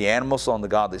of the animal soul and the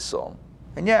godly soul.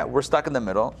 And we're stuck in the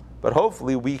middle, but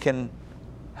hopefully we can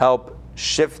help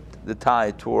shift the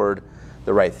tide toward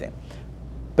the right thing.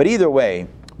 But either way,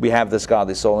 we have this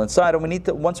godly soul inside, and we need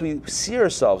to, once we see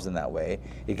ourselves in that way,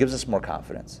 it gives us more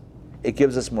confidence. It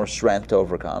gives us more strength to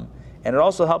overcome. And it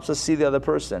also helps us see the other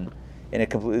person in a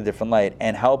completely different light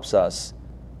and helps us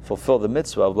fulfill the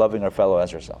mitzvah of loving our fellow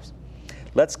as ourselves.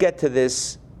 Let's get to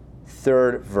this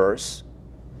third verse.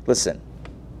 Listen,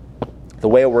 the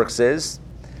way it works is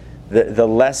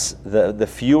the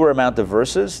fewer amount of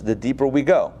verses, the deeper we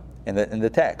go in the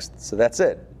text. So that's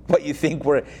it. What, you think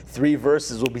 3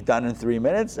 verses will be done in 3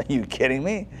 minutes? Are you kidding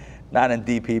me? Not in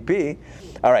DPP.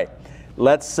 All right,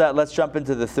 let's jump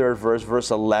into the third verse,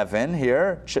 verse 11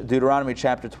 here, Deuteronomy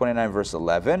chapter 29, verse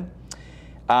 11.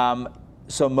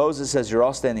 So Moses says, you're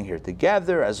all standing here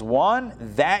together as one,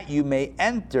 that you may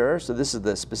enter, so this is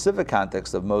the specific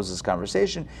context of Moses'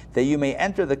 conversation, that you may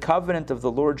enter the covenant of the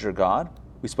Lord your God.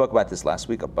 We spoke about this last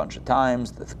week a bunch of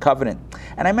times, the covenant.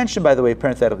 And I mentioned, by the way,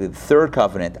 parenthetically, the third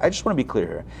covenant. I just want to be clear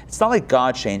here. It's not like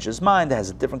God changed his mind, that has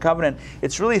a different covenant.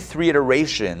 It's really 3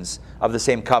 iterations of the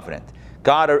same covenant.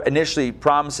 God initially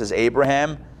promises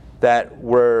Abraham that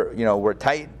we're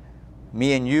tight.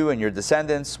 Me and you and your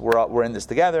descendants, we're in this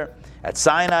together. At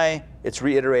Sinai, it's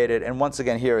reiterated. And once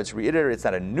again here, it's reiterated. It's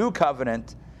not a new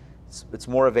covenant. It's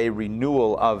more of a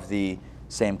renewal of the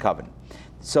same covenant.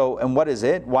 So, and what is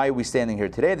it? Why are we standing here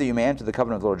today? That you may enter the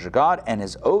covenant of the Lord your God and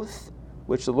his oath,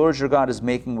 which the Lord your God is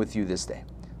making with you this day.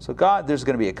 So there's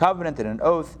going to be a covenant and an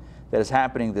oath that is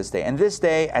happening this day. And this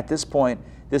day, at this point,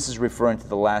 this is referring to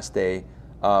the last day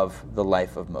of the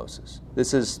life of Moses.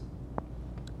 This is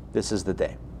the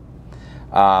day.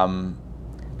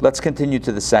 Let's continue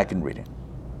to the second reading.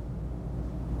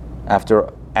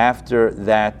 After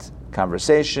that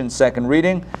conversation, second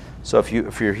reading. So if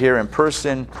you're here in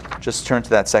person, just turn to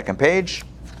that second page,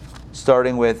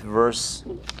 starting with verse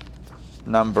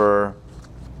number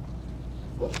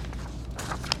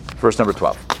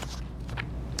 12.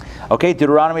 Okay,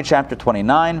 Deuteronomy chapter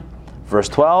 29, verse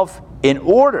 12. In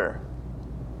order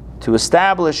to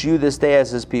establish you this day as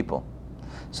his people.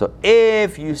 So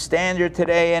if you stand here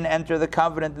today and enter the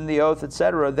covenant and the oath,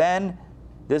 etc., then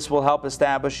this will help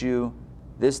establish you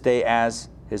this day as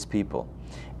his people.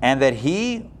 And that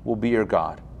he will be your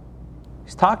God.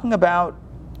 He's talking about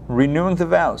renewing the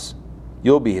vows.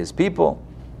 You'll be his people.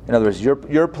 In other words,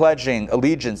 you're pledging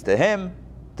allegiance to him,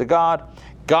 to God.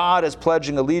 God is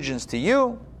pledging allegiance to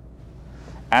you.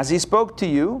 As he spoke to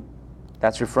you,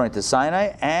 that's referring to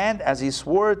Sinai, and as he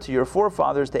swore to your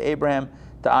forefathers, to Abraham,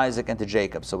 to Isaac, and to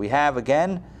Jacob. So we have,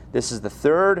 again, this is the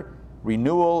third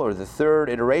renewal, or the third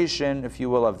iteration, if you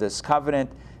will, of this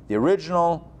covenant. The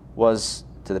original was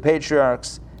to the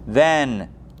patriarchs,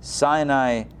 then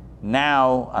Sinai.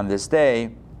 Now, on this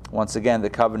day, once again, the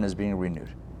covenant is being renewed.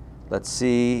 Let's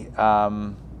see.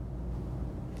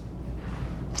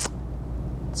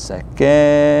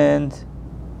 Second.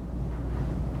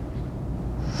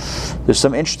 There's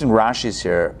some interesting Rashis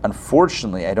here.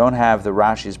 Unfortunately, I don't have the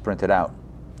Rashis printed out.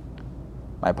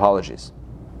 My apologies.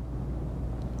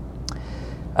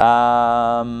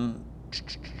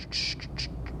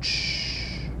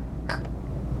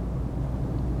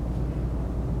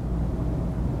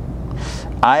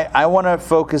 I want to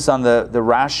focus on the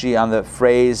Rashi, on the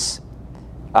phrase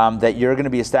that you're going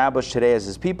to be established today as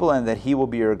his people and that he will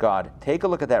be your God. Take a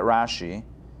look at that Rashi,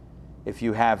 if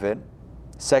you have it.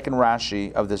 Second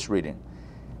Rashi of this reading.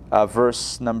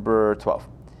 Verse number 12.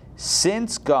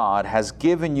 Since God has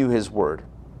given you his word,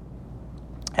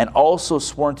 and also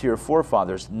sworn to your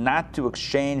forefathers not to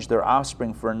exchange their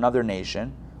offspring for another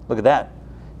nation. Look at that.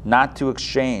 Not to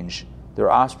exchange their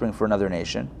offspring for another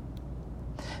nation.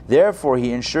 Therefore,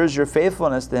 he ensures your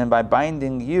faithfulness to him by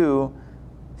binding you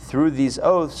through these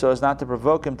oaths so as not to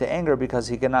provoke him to anger because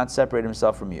he cannot separate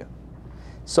himself from you.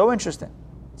 So interesting.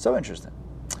 So interesting.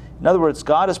 In other words,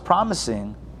 God is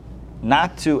promising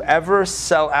not to ever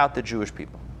sell out the Jewish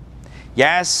people.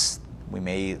 Yes, we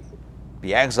may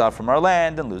be exiled from our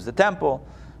land and lose the temple,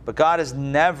 but God is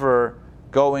never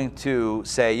going to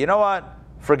say, you know what,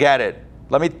 forget it.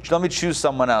 Let me choose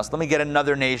someone else. Let me get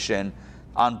another nation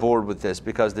on board with this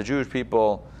because the Jewish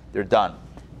people, they're done.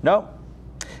 No.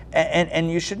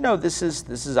 And you should know this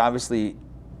is obviously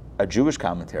a Jewish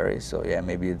commentary, so yeah,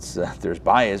 maybe it's there's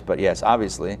bias, but yes,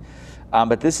 obviously.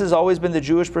 But this has always been the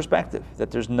Jewish perspective, that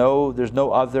there's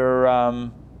no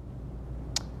other.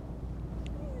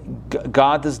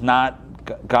 God does not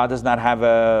have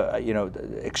a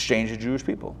exchange of Jewish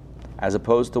people, as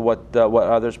opposed to what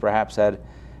others perhaps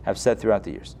have said throughout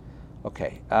the years.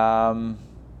 Okay.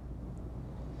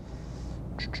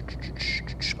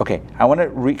 Okay, I want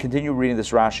to continue reading this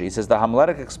Rashi. He says the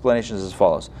homiletic explanation is as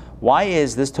follows. Why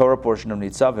is this Torah portion of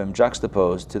Nitzavim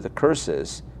juxtaposed to the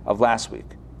curses of last week?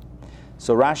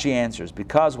 So Rashi answers,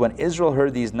 because when Israel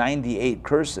heard these 98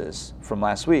 curses from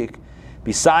last week,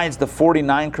 besides the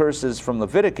 49 curses from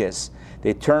Leviticus,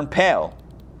 they turned pale,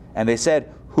 and they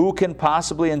said, who can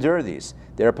possibly endure these?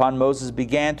 Thereupon Moses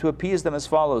began to appease them as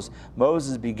follows.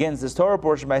 Moses begins this Torah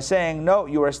portion by saying, no,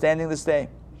 you are standing this day.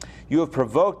 You have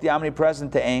provoked the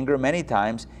Omnipresent to anger many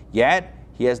times, yet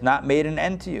he has not made an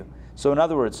end to you. So in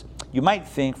other words, you might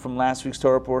think from last week's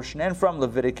Torah portion and from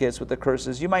Leviticus with the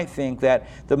curses, you might think that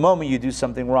the moment you do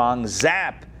something wrong,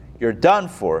 zap, you're done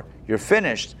for, you're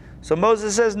finished. So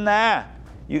Moses says, nah,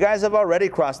 you guys have already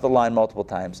crossed the line multiple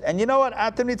times. And you know what?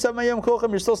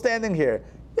 You're still standing here.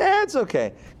 Yeah, it's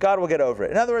okay. God will get over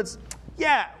it. In other words,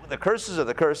 yeah, the curses are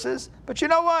the curses, but you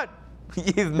know what?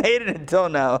 You've made it until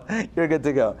now. You're good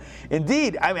to go.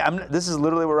 Indeed, this is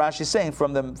literally what Rashi is saying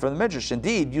from the Midrash.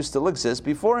 Indeed, you still exist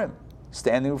before him,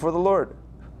 standing before the Lord.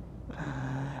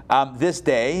 This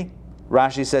day,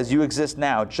 Rashi says, you exist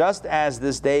now, just as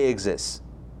this day exists.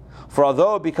 For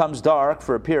although it becomes dark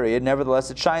for a period, nevertheless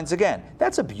it shines again.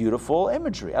 That's a beautiful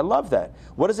imagery. I love that.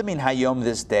 What does it mean, Hayom,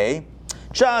 this day?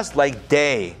 Just like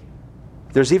day.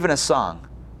 There's even a song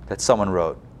that someone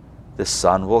wrote. The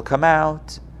sun will come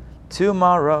out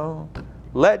tomorrow.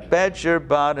 Let bet your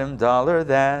bottom dollar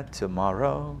that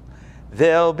tomorrow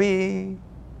there'll be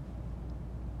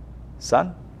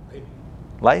sun, Maybe.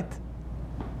 light.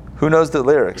 Who knows the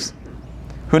lyrics?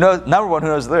 Who knows? Number one, who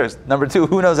knows the lyrics? Number two,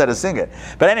 who knows how to sing it?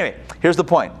 But anyway, here's the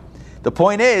point. The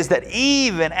point is that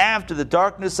even after the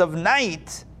darkness of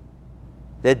night,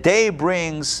 the day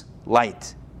brings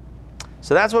light.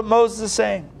 So that's what Moses is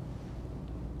saying.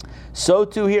 So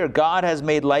too here, God has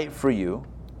made light for you,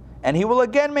 and He will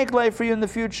again make light for you in the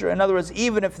future. In other words,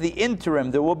 even if the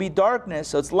interim there will be darkness,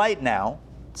 so it's light now,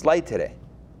 it's light today.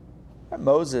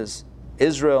 Moses,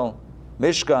 Israel,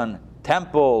 Mishkan,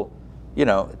 temple,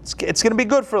 it's going to be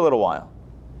good for a little while.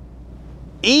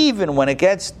 Even when it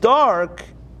gets dark,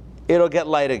 it'll get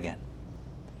light again.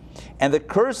 And the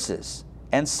curses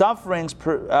and sufferings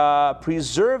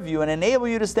preserve you and enable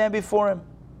you to stand before Him.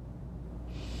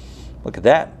 Look at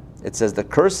that. It says the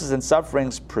curses and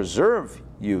sufferings preserve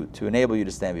you to enable you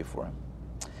to stand before Him.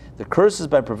 The curses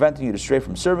by preventing you to stray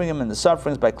from serving Him, and the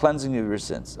sufferings by cleansing you of your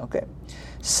sins. Okay.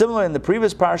 Similar in the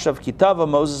previous parsha of Kitava,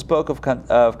 Moses spoke of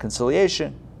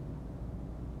conciliation.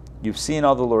 You've seen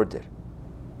all the Lord did.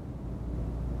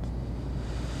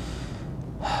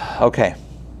 Okay.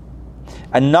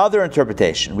 Another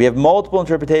interpretation. We have multiple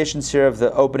interpretations here of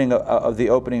the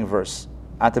opening verse.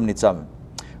 Atam Nitzavim.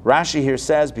 Rashi here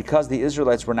says, because the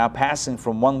Israelites were now passing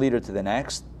from one leader to the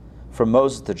next, from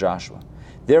Moses to Joshua.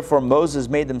 Therefore Moses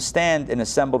made them stand in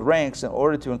assembled ranks in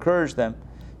order to encourage them.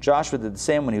 Joshua did the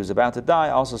same when he was about to die.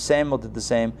 Also Samuel did the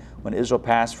same when Israel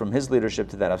passed from his leadership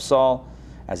to that of Saul.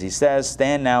 As he says,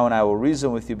 stand now and I will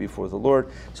reason with you before the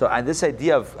Lord. So this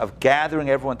idea of gathering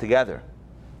everyone together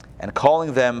and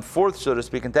calling them forth, so to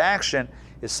speak, into action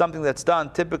is something that's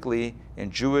done typically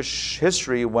in Jewish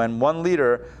history when one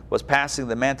leader was passing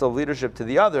the mantle of leadership to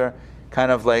the other,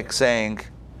 kind of like saying,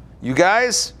 you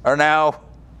guys are now,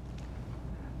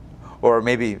 or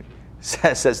maybe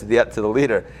says to the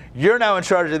leader, you're now in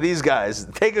charge of these guys.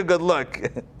 Take a good look.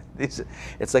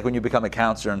 It's like when you become a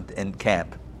counselor in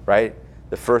camp, right?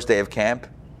 The first day of camp,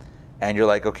 and you're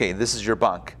like, okay, this is your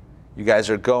bunk. You guys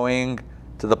are going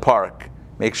to the park.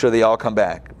 Make sure they all come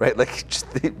back, right? Like, just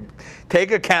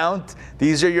take a count.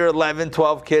 These are your 11,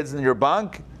 12 kids in your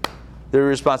bunk. Their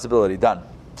responsibility. Done.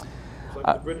 It's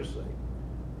like the British say,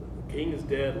 the king is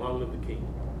dead, long live the king.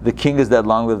 The king is dead,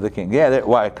 long live the king. Yeah,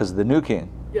 why? Because of the new king.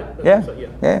 Yeah.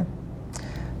 Yeah.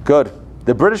 Good.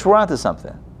 The British were onto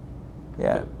something.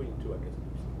 Yeah. Queen too, I guess.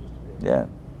 Yeah.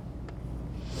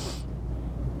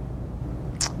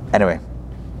 Anyway,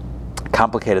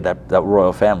 complicated that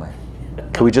royal family.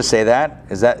 Can we just say that?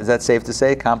 Is that safe to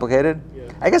say? Complicated?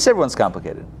 Yeah. I guess everyone's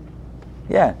complicated.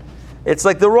 Yeah. It's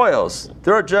like the royals.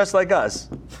 They're just like us.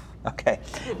 Okay.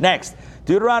 Next,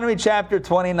 Deuteronomy chapter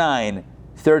 29,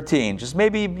 13. Just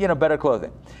maybe, better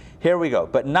clothing. Here we go.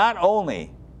 But not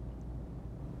only,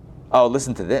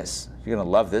 listen to this. You're going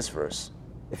to love this verse.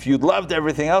 If you loved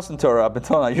everything else in Torah up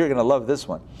until now, you're going to love this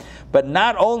one. But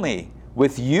not only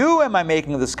with you am I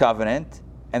making this covenant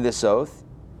and this oath,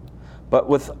 but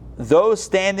with those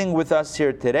standing with us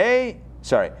here today,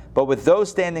 but with those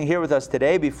standing here with us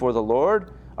today before the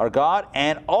Lord, our God,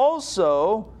 and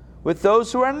also with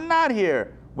those who are not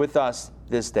here with us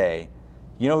this day.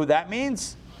 You know who that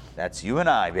means? That's you and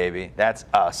I, baby. That's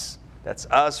us. That's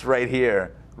us right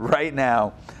here, right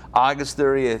now, August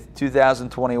 30th,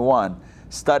 2021,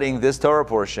 studying this Torah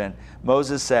portion.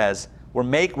 Moses says, we're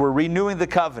renewing the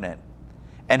covenant.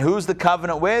 And who's the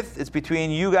covenant with? It's between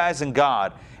you guys and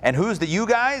God. And who's the you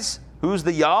guys? Who's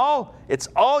the y'all? It's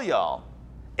all y'all.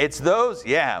 It's those,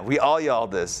 we all y'all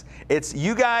this. It's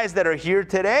you guys that are here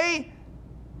today.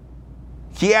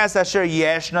 It's the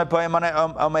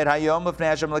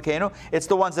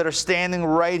ones that are standing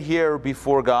right here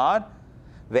before God.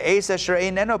 And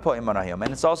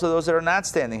it's also those that are not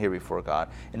standing here before God.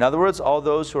 In other words, all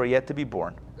those who are yet to be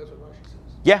born. That's what Rashi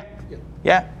says.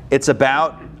 Yeah. It's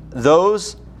about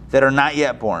those that are not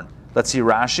yet born. Let's see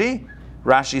Rashi.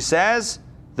 Rashi says,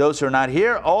 those who are not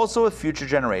here, also with future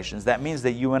generations. That means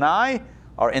that you and I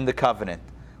are in the covenant.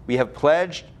 We have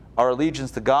pledged our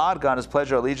allegiance to God. God has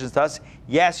pledged our allegiance to us.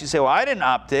 Yes, you say, well, I didn't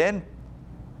opt in.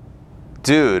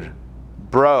 Dude,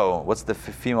 bro, what's the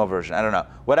female version? I don't know.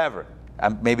 Whatever.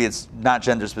 Maybe it's not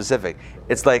gender specific.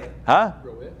 It's like, huh?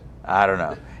 I don't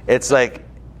know. It's like,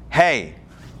 hey,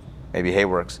 maybe hey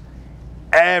works.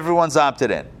 Everyone's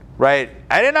opted in, right?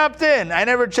 I didn't opt in. I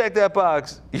never checked that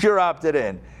box. You're opted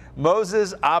in.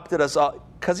 Moses opted us all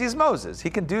because he's Moses. He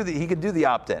can do the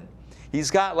opt-in. He's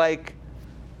got like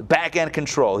back end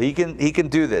control. He can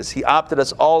do this. He opted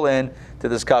us all in to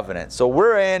this covenant. So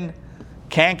we're in,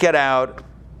 can't get out,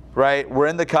 right? We're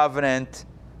in the covenant.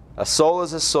 A soul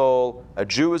is a soul. A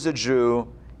Jew is a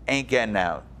Jew. Ain't getting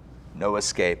out. no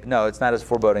escape. No, it's not as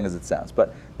foreboding as it sounds.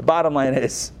 But the bottom line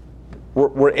is,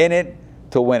 we're in it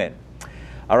to win it.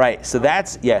 All right, so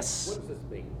that's, yes. What does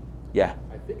this mean? Yeah.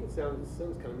 I think it sounds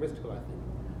kind of mystical, I think.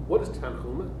 What is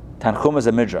Tanchuma? Tanchuma is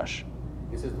a midrash.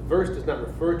 It says the verse does not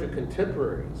refer to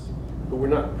contemporaries who were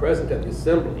not present at the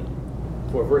assembly.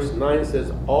 For verse 9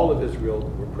 says all of Israel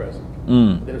were present.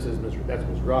 Then it says that's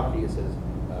Mizrahi. It says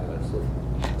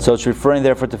So it's referring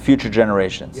therefore to future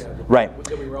generations. yeah, Right.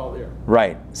 That we were all there.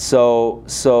 Right. So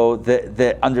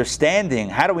the understanding,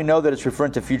 how do we know that it's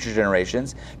referring to future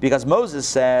generations? Because Moses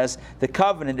says the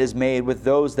covenant is made with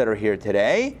those that are here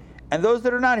today and those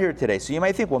that are not here today. So you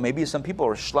might think, well, maybe some people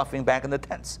are schluffing back in the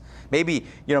tents. Maybe,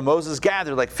 Moses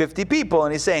gathered like 50 people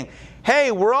and he's saying,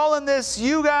 hey, we're all in this,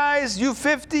 you guys, you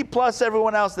 50 plus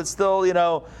everyone else that's still,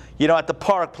 at the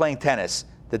park playing tennis,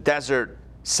 the desert,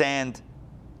 sand,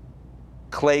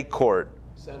 clay court.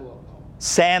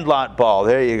 Sandlot ball,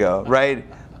 there you go, right?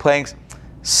 Playing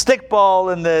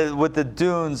stickball with the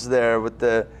dunes there,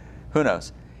 who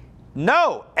knows?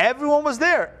 No, everyone was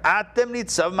there. Atem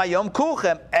nitzav mayom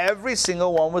kulchem. Every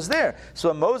single one was there. So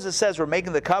when Moses says we're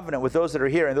making the covenant with those that are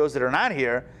here and those that are not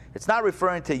here, it's not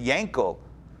referring to Yankel,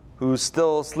 who's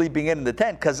still sleeping in the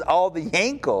tent, because all the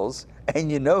Yankels,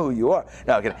 and you know who you are.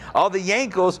 No, I'm kidding. All the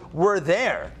Yankels were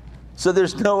there. So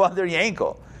there's no other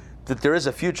Yankel. That there is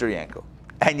a future Yankel.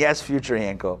 And yes, future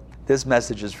Yankel, this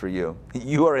message is for you.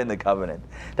 You are in the covenant.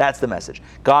 That's the message.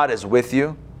 God is with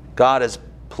you. God is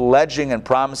pledging and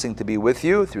promising to be with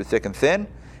you through thick and thin.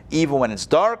 Even when it's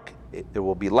dark, there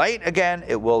will be light again.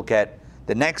 It will get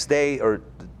the next day, or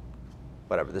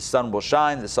whatever, the sun will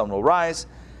shine, the sun will rise.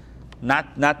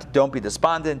 Don't be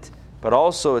despondent, but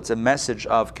also it's a message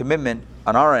of commitment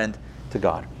on our end to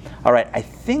God. All right, I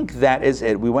think that is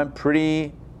it. We went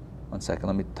one second,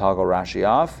 let me toggle Rashi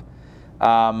off.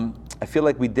 I feel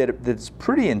like we did it's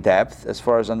pretty in depth as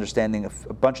far as understanding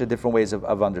a bunch of different ways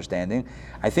of understanding.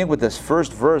 I think with this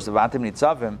first verse of Atem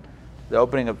Nitzavim, the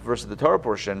opening of verse of the Torah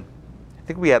portion, I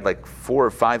think we had like 4 or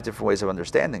 5 different ways of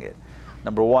understanding it.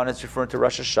 Number 1, it's referring to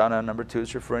Rosh Hashanah. Number 2,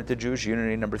 it's referring to Jewish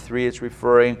unity. Number 3, it's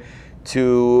referring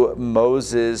to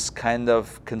Moses kind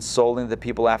of consoling the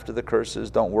people after the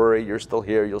curses. Don't worry, you're still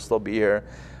here, you'll still be here.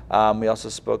 We also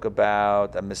spoke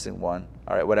about, I'm missing one.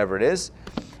 All right, whatever it is.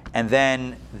 And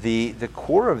then the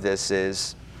core of this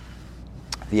is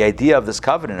the idea of this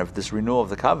covenant, of this renewal of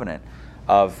the covenant,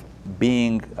 of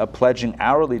pledging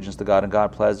our allegiance to God and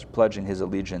God pledging His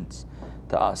allegiance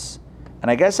to us. And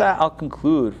I guess I'll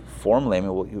conclude formally. I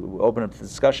mean, we'll open up the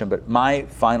discussion, but my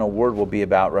final word will be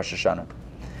about Rosh Hashanah.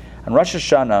 And Rosh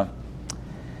Hashanah,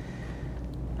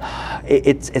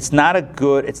 it's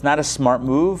not a smart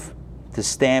move to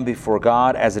stand before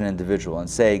God as an individual and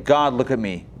say, God, look at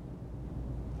me.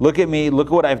 Look at me, look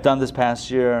at what I've done this past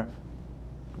year.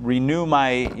 Renew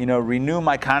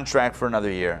my contract for another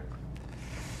year.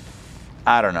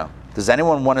 I don't know. Does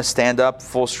anyone want to stand up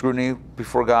full scrutiny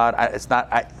before God?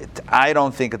 I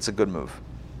don't think it's a good move.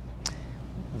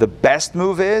 The best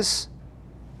move is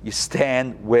you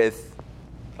stand with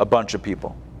a bunch of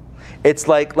people. It's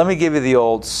like, let me give you the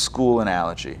old school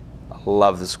analogy. I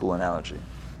love the school analogy,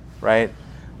 right?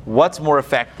 What's more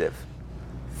effective?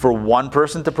 For one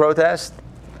person to protest,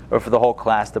 or for the whole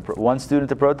class one student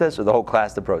to protest, or the whole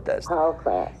class to protest? Whole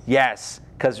class. Yes,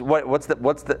 because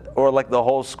or like the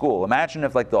whole school. Imagine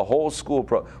if like the whole school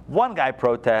one guy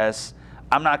protests,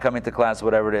 I'm not coming to class,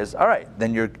 whatever it is. All right,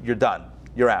 then you're done.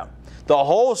 You're out. The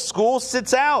whole school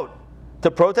sits out to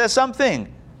protest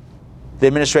something. The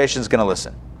administration is going to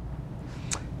listen.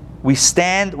 We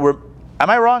stand. Am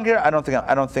I wrong here? I don't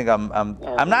think I'm.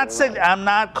 I'm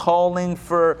not calling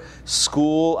for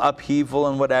school upheaval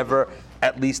and whatever.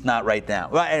 At least not right now.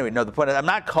 Well, anyway, no. The point is, I'm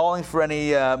not calling for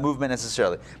any movement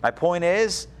necessarily. My point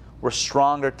is, we're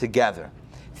stronger together.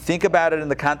 Think about it in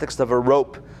the context of a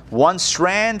rope. One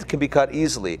strand can be cut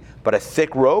easily, but a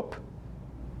thick rope.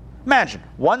 Imagine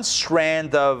one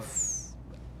strand of,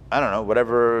 I don't know,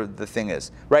 whatever the thing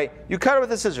is. Right? You cut it with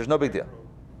the scissors. No big deal.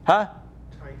 Huh?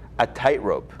 A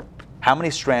tightrope. How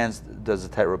many strands does a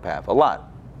tightrope have? A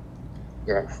lot.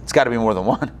 Yes. It's got to be more than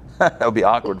one. That would be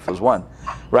awkward if it was one,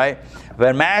 right? But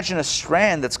imagine a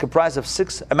strand that's comprised of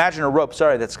imagine a rope,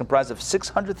 that's comprised of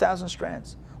 600,000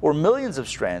 strands, or millions of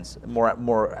strands, more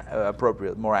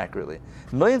appropriate, more accurately.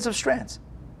 Millions of strands.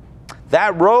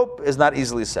 That rope is not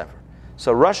easily severed.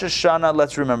 So Rosh Hashanah,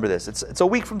 let's remember this. It's a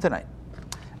week from tonight.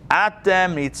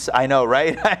 I know,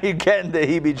 right? You're getting the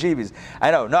heebie-jeebies. I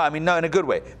know. No, I mean, no, in a good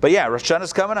way. But yeah, Rosh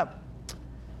Hashanah's coming up.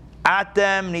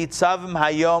 Atem nitzavim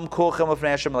hayom kulchem ufnei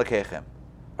Hashem Elokechem.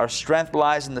 Our strength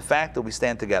lies in the fact that we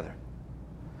stand together.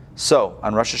 So,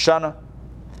 on Rosh Hashanah,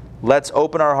 let's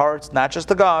open our hearts, not just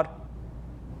to God,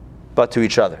 but to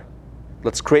each other.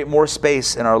 Let's create more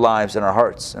space in our lives, in our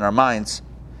hearts, in our minds,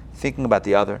 thinking about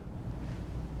the other,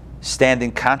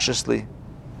 standing consciously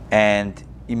and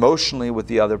emotionally with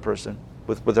the other person,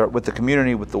 with the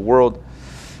community, with the world.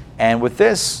 And with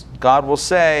this, God will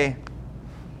say,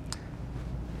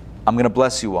 I'm going to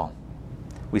bless you all.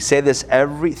 We say this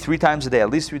 3 times a day, at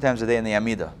least 3 times a day in the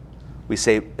Amidah. We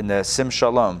say in the Sim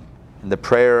Shalom, in the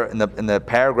prayer, in the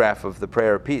paragraph of the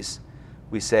prayer of peace,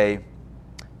 we say,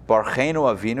 Barchenu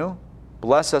Avinu,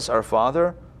 bless us our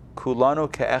Father, Kulanu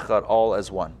Ke'echad, all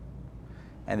as one.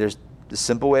 And there's the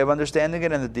simple way of understanding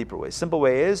it and the deeper way. Simple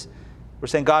way is, we're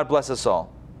saying, God bless us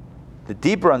all. The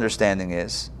deeper understanding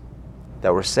is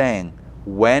that we're saying,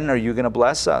 when are you going to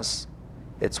bless us?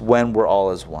 It's when we're all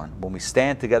as one. When we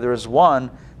stand together as one,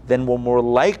 then we're more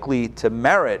likely to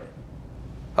merit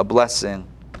a blessing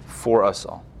for us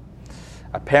all.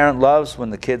 A parent loves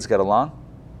when the kids get along.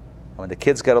 And when the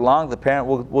kids get along, the parent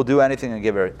will do anything and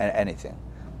give anything.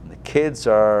 When the kids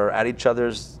are at each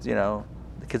other's, the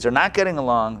kids are not getting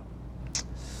along,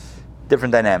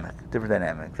 different dynamic.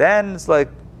 Then it's like,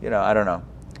 I don't know.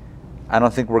 I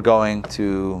don't think we're going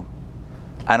to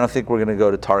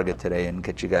go to Target today and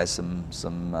get you guys some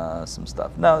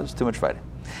stuff. No, there's too much fighting.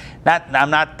 I'm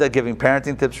not giving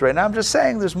parenting tips right now. I'm just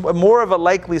saying there's more of a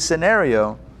likely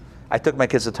scenario. I took my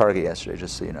kids to Target yesterday,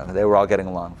 just so you know. They were all getting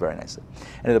along very nicely.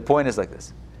 And the point is like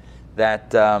this,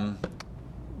 that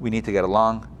we need to get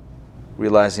along,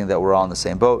 realizing that we're all in the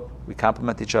same boat. We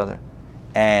complement each other,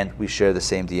 and we share the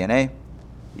same DNA,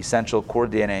 essential core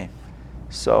DNA.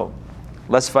 So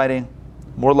less fighting,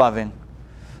 more loving,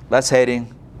 less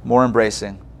hating, more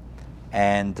embracing,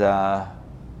 and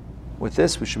with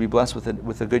this, we should be blessed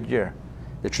with a good year.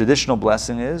 The traditional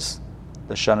blessing is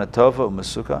the Shana Tova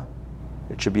U'Mesuka.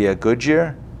 It should be a good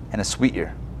year and a sweet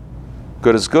year.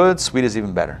 Good is good, sweet is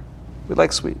even better. We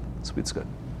like sweet. Sweet's good.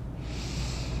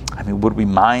 I mean, would we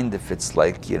mind if it's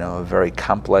like a very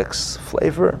complex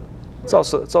flavor? It's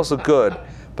also good,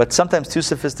 but sometimes too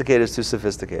sophisticated is too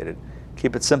sophisticated.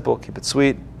 Keep it simple, keep it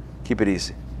sweet, keep it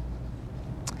easy.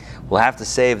 We'll have to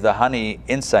save the honey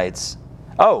insights.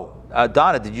 Oh,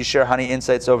 Donna, did you share honey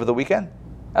insights over the weekend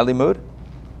at Limud?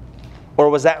 Or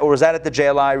was that at the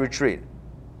JLI retreat?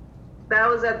 That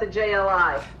was at the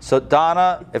JLI. So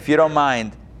Donna, if you don't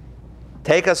mind,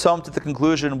 take us home to the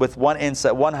conclusion with one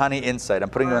honey insight. I'm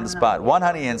putting you on the spot. One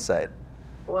honey insight.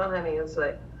 One honey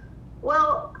insight.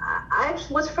 Well,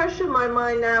 what's fresh in my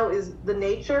mind now is the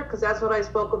nature, because that's what I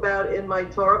spoke about in my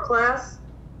Torah class.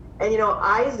 And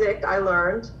Isaac, I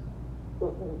learned,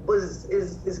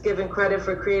 is given credit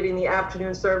for creating the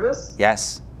afternoon service.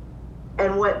 Yes.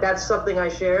 And that's something I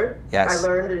shared. Yes. I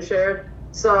learned and shared.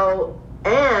 So,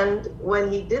 and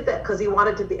when he did that, because he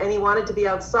wanted to be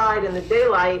outside in the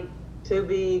daylight to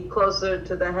be closer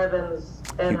to the heavens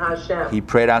and Hashem. He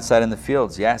prayed outside in the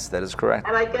fields. Yes, that is correct.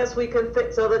 And I guess we can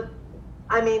fit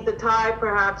the tie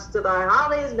perhaps to the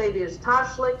hollies, maybe it's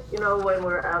Tashlik, when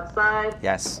we're outside.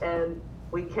 Yes. And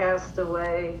we cast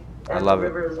away, and I love the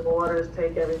it. rivers and waters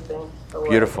take everything away.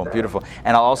 Beautiful.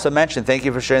 And I'll also mention, thank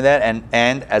you for sharing that.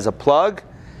 And as a plug,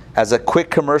 as a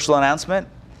quick commercial announcement,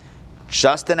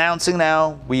 just announcing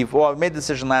now, we made the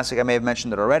decision last week, I may have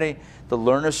mentioned it already, the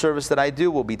learner service that I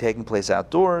do will be taking place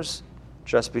outdoors,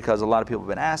 just because a lot of people have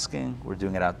been asking. We're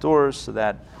doing it outdoors so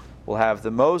that we'll have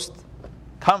the most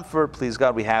comfort, please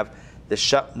God. We have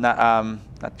the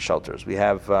not shelters, we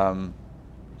have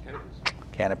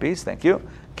canopies, thank you.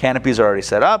 Canopies are already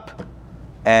set up,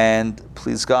 and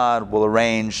please God, we'll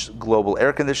arrange global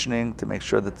air conditioning to make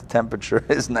sure that the temperature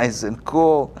is nice and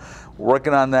cool. We're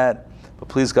working on that, but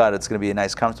please God, it's going to be a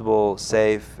nice, comfortable,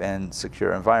 safe, and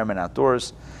secure environment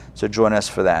outdoors. So join us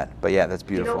for that. But yeah, that's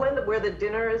beautiful. Do you know where the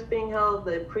dinner is being held,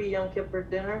 the pre-Yom Kippur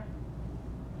dinner?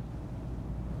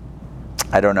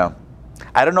 I don't know.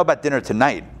 I don't know about dinner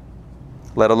tonight,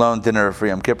 let alone dinner for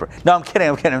Yom Kippur. No, I'm kidding.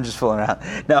 I'm just fooling around.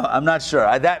 No, I'm not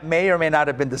sure. That may or may not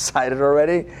have been decided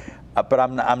already, but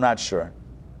I'm not sure.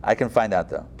 I can find out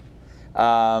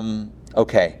though.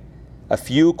 Okay, a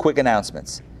few quick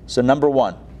announcements. So number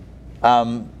one,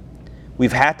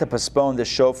 we've had to postpone the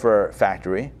Shofar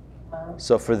Factory.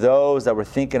 So for those that were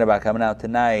thinking about coming out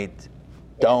tonight,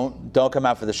 don't come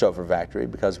out for the Shofar Factory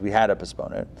because we had to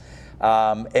postpone it.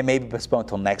 It may be postponed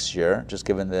till next year, just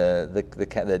given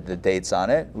the dates on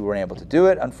it. We weren't able to do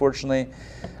it, unfortunately.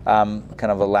 Kind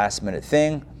of a last minute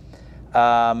thing.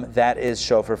 That is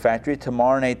Shofar Factory.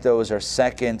 Tomorrow night, though, is our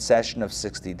second session of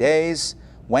 60 days.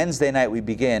 Wednesday night, we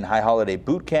begin High Holiday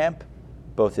Boot Camp,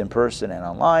 both in person and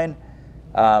online.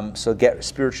 So get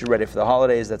spiritually ready for the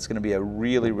holidays. That's going to be a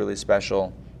really, really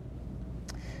special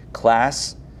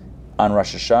class. on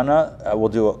Rosh Hashanah. We'll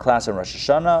do a class on Rosh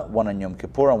Hashanah, one on Yom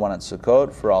Kippur, and one on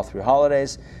Sukkot for all 3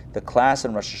 holidays. The class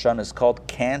on Rosh Hashanah is called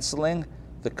Canceling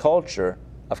the Culture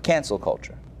of Cancel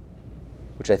Culture,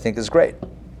 which I think is great.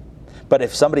 But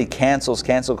if somebody cancels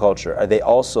cancel culture, are they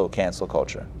also cancel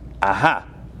culture? Aha!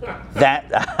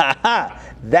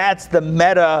 That's the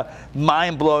meta,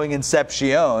 mind-blowing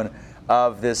inception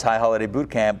of this High Holiday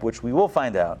Boot Camp, which we will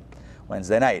find out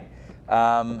Wednesday night.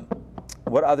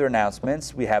 What other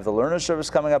announcements? We have the learner service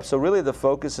coming up. So really the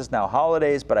focus is now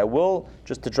holidays, but I will,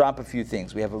 just to drop a few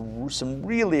things. We have some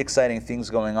really exciting things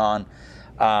going on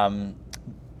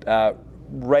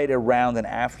right around and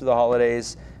after the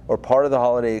holidays, or part of the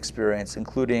holiday experience,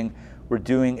 including we're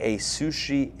doing a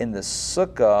sushi in the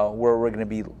sukkah where we're going to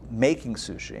be making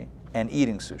sushi and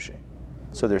eating sushi.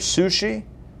 So there's sushi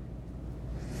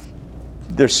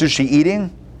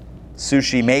eating,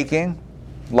 sushi making,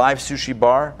 live sushi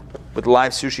bar with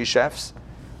live sushi chefs.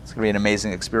 It's going to be an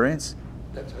amazing experience.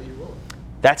 That's how you roll.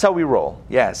 That's how we roll,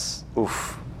 yes.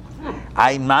 Oof.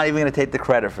 I'm not even going to take the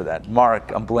credit for that.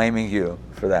 Mark, I'm blaming you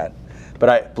for that.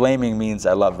 But blaming means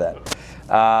I love that.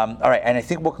 All right, and I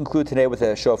think we'll conclude today with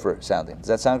a shofar sounding. Does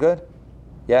that sound good?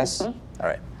 Yes? All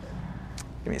right.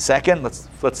 Give me a second. Let's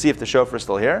see if the shofar is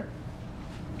still here.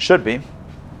 Should be.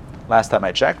 Last time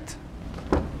I checked.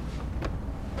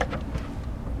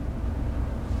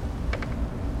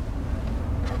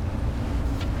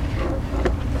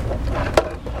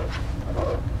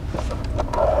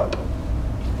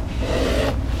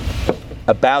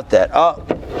 About that. Oh,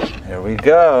 here we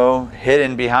go.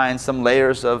 Hidden behind some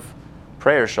layers of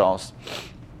prayer shawls.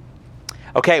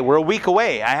 Okay, we're a week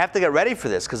away. I have to get ready for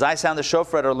this because I sound the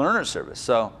shofar at our learner service.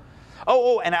 So,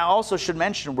 and I also should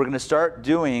mention we're going to start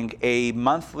doing a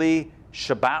monthly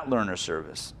Shabbat learner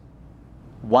service.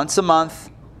 Once a month,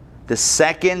 the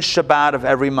second Shabbat of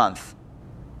every month.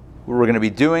 We're going to be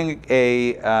doing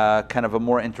a kind of a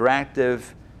more interactive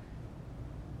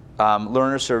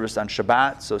learner service on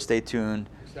Shabbat, so stay tuned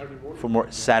for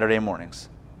more Saturday mornings.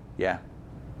 Yeah.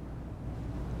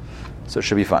 So it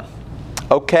should be fun.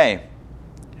 Okay,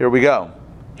 here we go.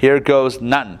 Here goes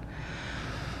nothing.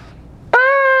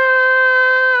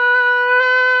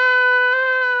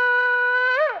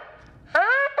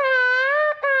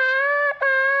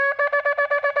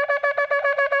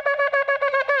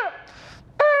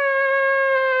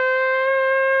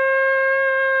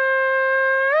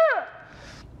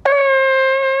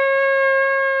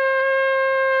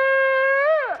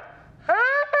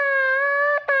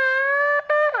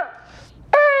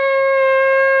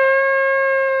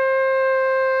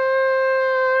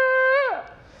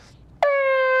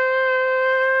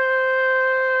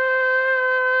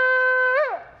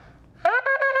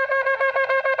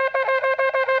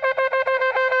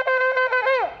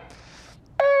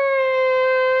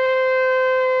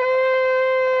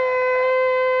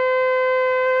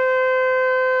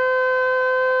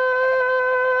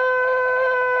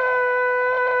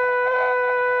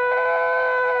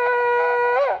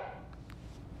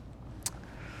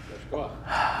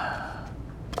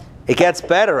 It gets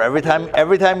better every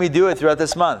time we do it throughout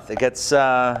this month. It gets it's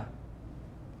a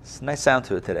nice sound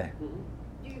to it today.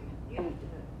 You have to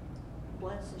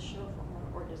bless the shofar,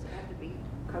 or does it have to be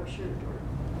kosher?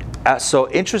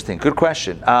 So interesting, good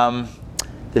question.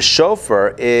 The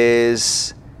shofar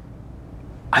is,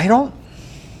 I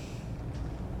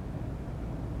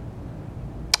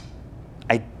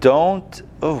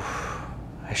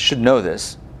should know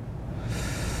this.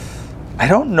 I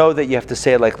don't know that you have to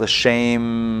say it like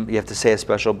l'shem, you have to say a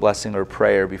special blessing or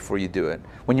prayer before you do it.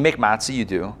 When you make matzah, you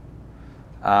do.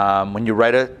 When you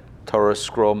write a Torah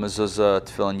scroll, mezuzah,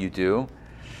 tefillin, you do.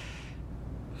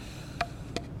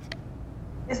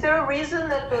 Is there a reason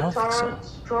that the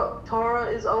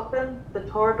Torah is open? The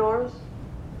Torah doors?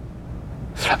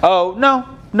 Oh,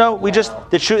 no. We just,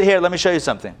 here, let me show you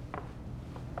something.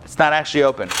 It's not actually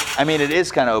open. I mean, it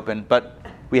is kind of open, but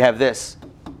we have this.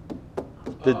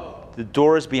 The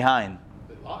door is behind.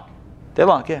 They lock? They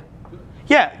lock, yeah.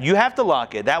 Yeah, you have to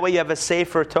lock it. That way you have a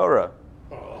Sefer Torah.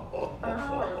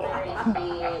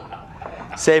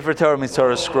 Sefer Torah means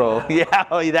Torah scroll. Yeah,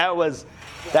 that was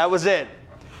it.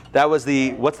 That was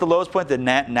what's the lowest point? The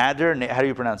nadir? How do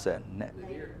you pronounce that?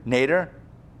 Nadir?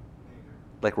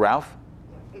 Like Ralph?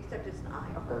 Except it's an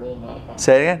IR.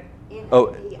 Say it again?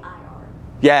 N-A-D-I-R.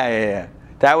 Yeah.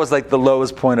 That was like the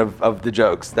lowest point of the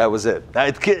jokes. That was it.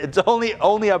 It's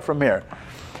only up from here.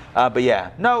 But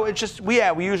yeah, no, it's just we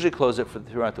usually close it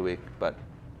throughout the week. But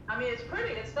I mean, it's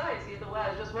pretty. It's nice either way. I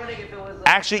was just wondering if it was.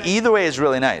 Actually, either way is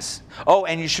really nice. Oh,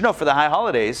 and you should know for the high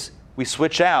holidays we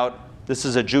switch out. This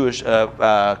is a Jewish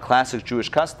classic Jewish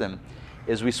custom.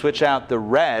 is we switch out the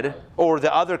red or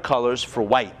the other colors for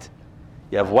white.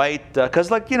 You have white, because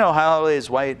holiday is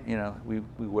white. We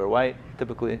wear white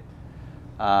typically.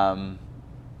 Yeah.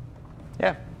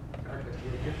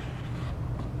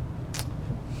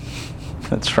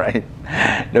 That's right.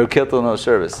 No kiltel, no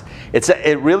service.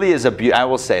 It really is I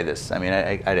will say this. I mean,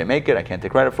 I didn't make it. I can't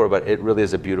take credit for it, but it really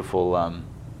is a beautiful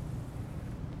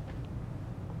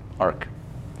ark.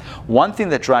 One thing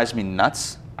that drives me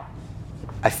nuts,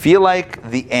 I feel like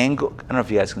the angle, I don't know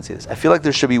if you guys can see this. I feel like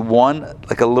there should be one,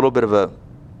 like a little bit of a,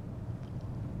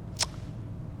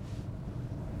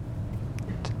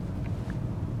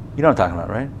 you know what I'm talking about,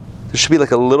 right? There should be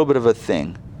like a little bit of a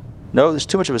thing. No, there's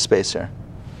too much of a space here.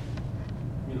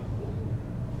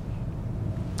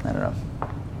 I don't know.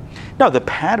 No, the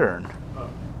pattern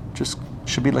just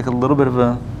should be like a little bit of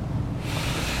a,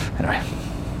 anyway.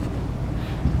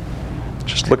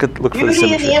 Just look for the Beauty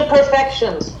symmetry. in the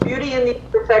imperfections. Beauty in the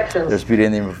imperfections. There's beauty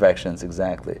in the imperfections,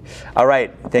 exactly. All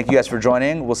right, thank you guys for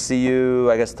joining. We'll see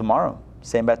you, I guess, tomorrow.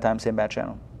 Same bad time, same bad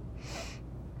channel.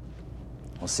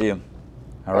 We'll see you.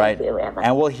 All right. Thank you, Rabbi.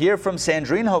 And we'll hear from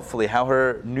Sandrine, hopefully, how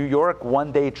her New York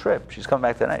one-day trip. She's coming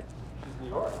back tonight. New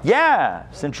York. Yeah,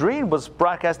 Sandrine was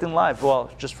broadcasting live, well,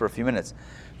 just for a few minutes,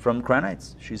 from Crown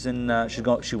Heights. She's in.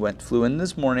 Flew in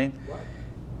this morning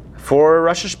before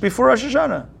Rosh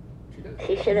Hashanah.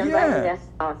 She should invite us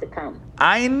all to come.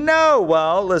 I know.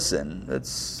 Well, listen,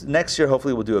 it's next year.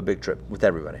 Hopefully, we'll do a big trip with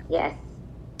everybody. Yes.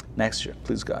 Next year,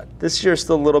 please God. This year's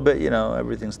still a little bit,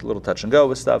 everything's a little touch and go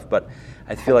with stuff, but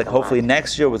I feel like hopefully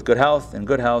next year with good health,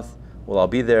 we'll all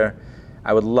be there.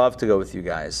 I would love to go with you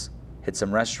guys. Hit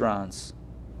some restaurants,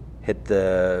 hit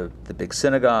the big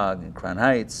synagogue in Crown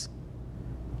Heights,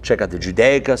 check out the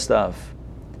Judaica stuff,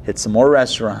 hit some more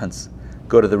restaurants,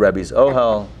 go to the Rebbe's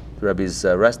Ohel, the Rebbe's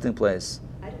resting place.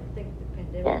 I don't think the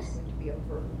pandemic is going to be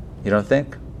over. You don't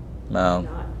think? No.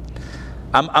 Not.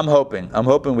 I'm hoping. I'm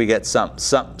hoping we get some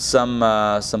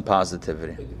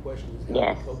positivity. I think the question is how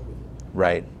Yes. to cope with it.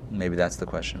 Right. Maybe that's the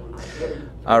question.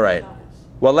 All right.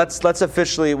 Well, let's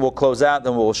officially, we'll close out,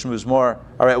 then we'll schmooze more.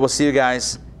 All right. We'll see you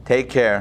guys. Take care.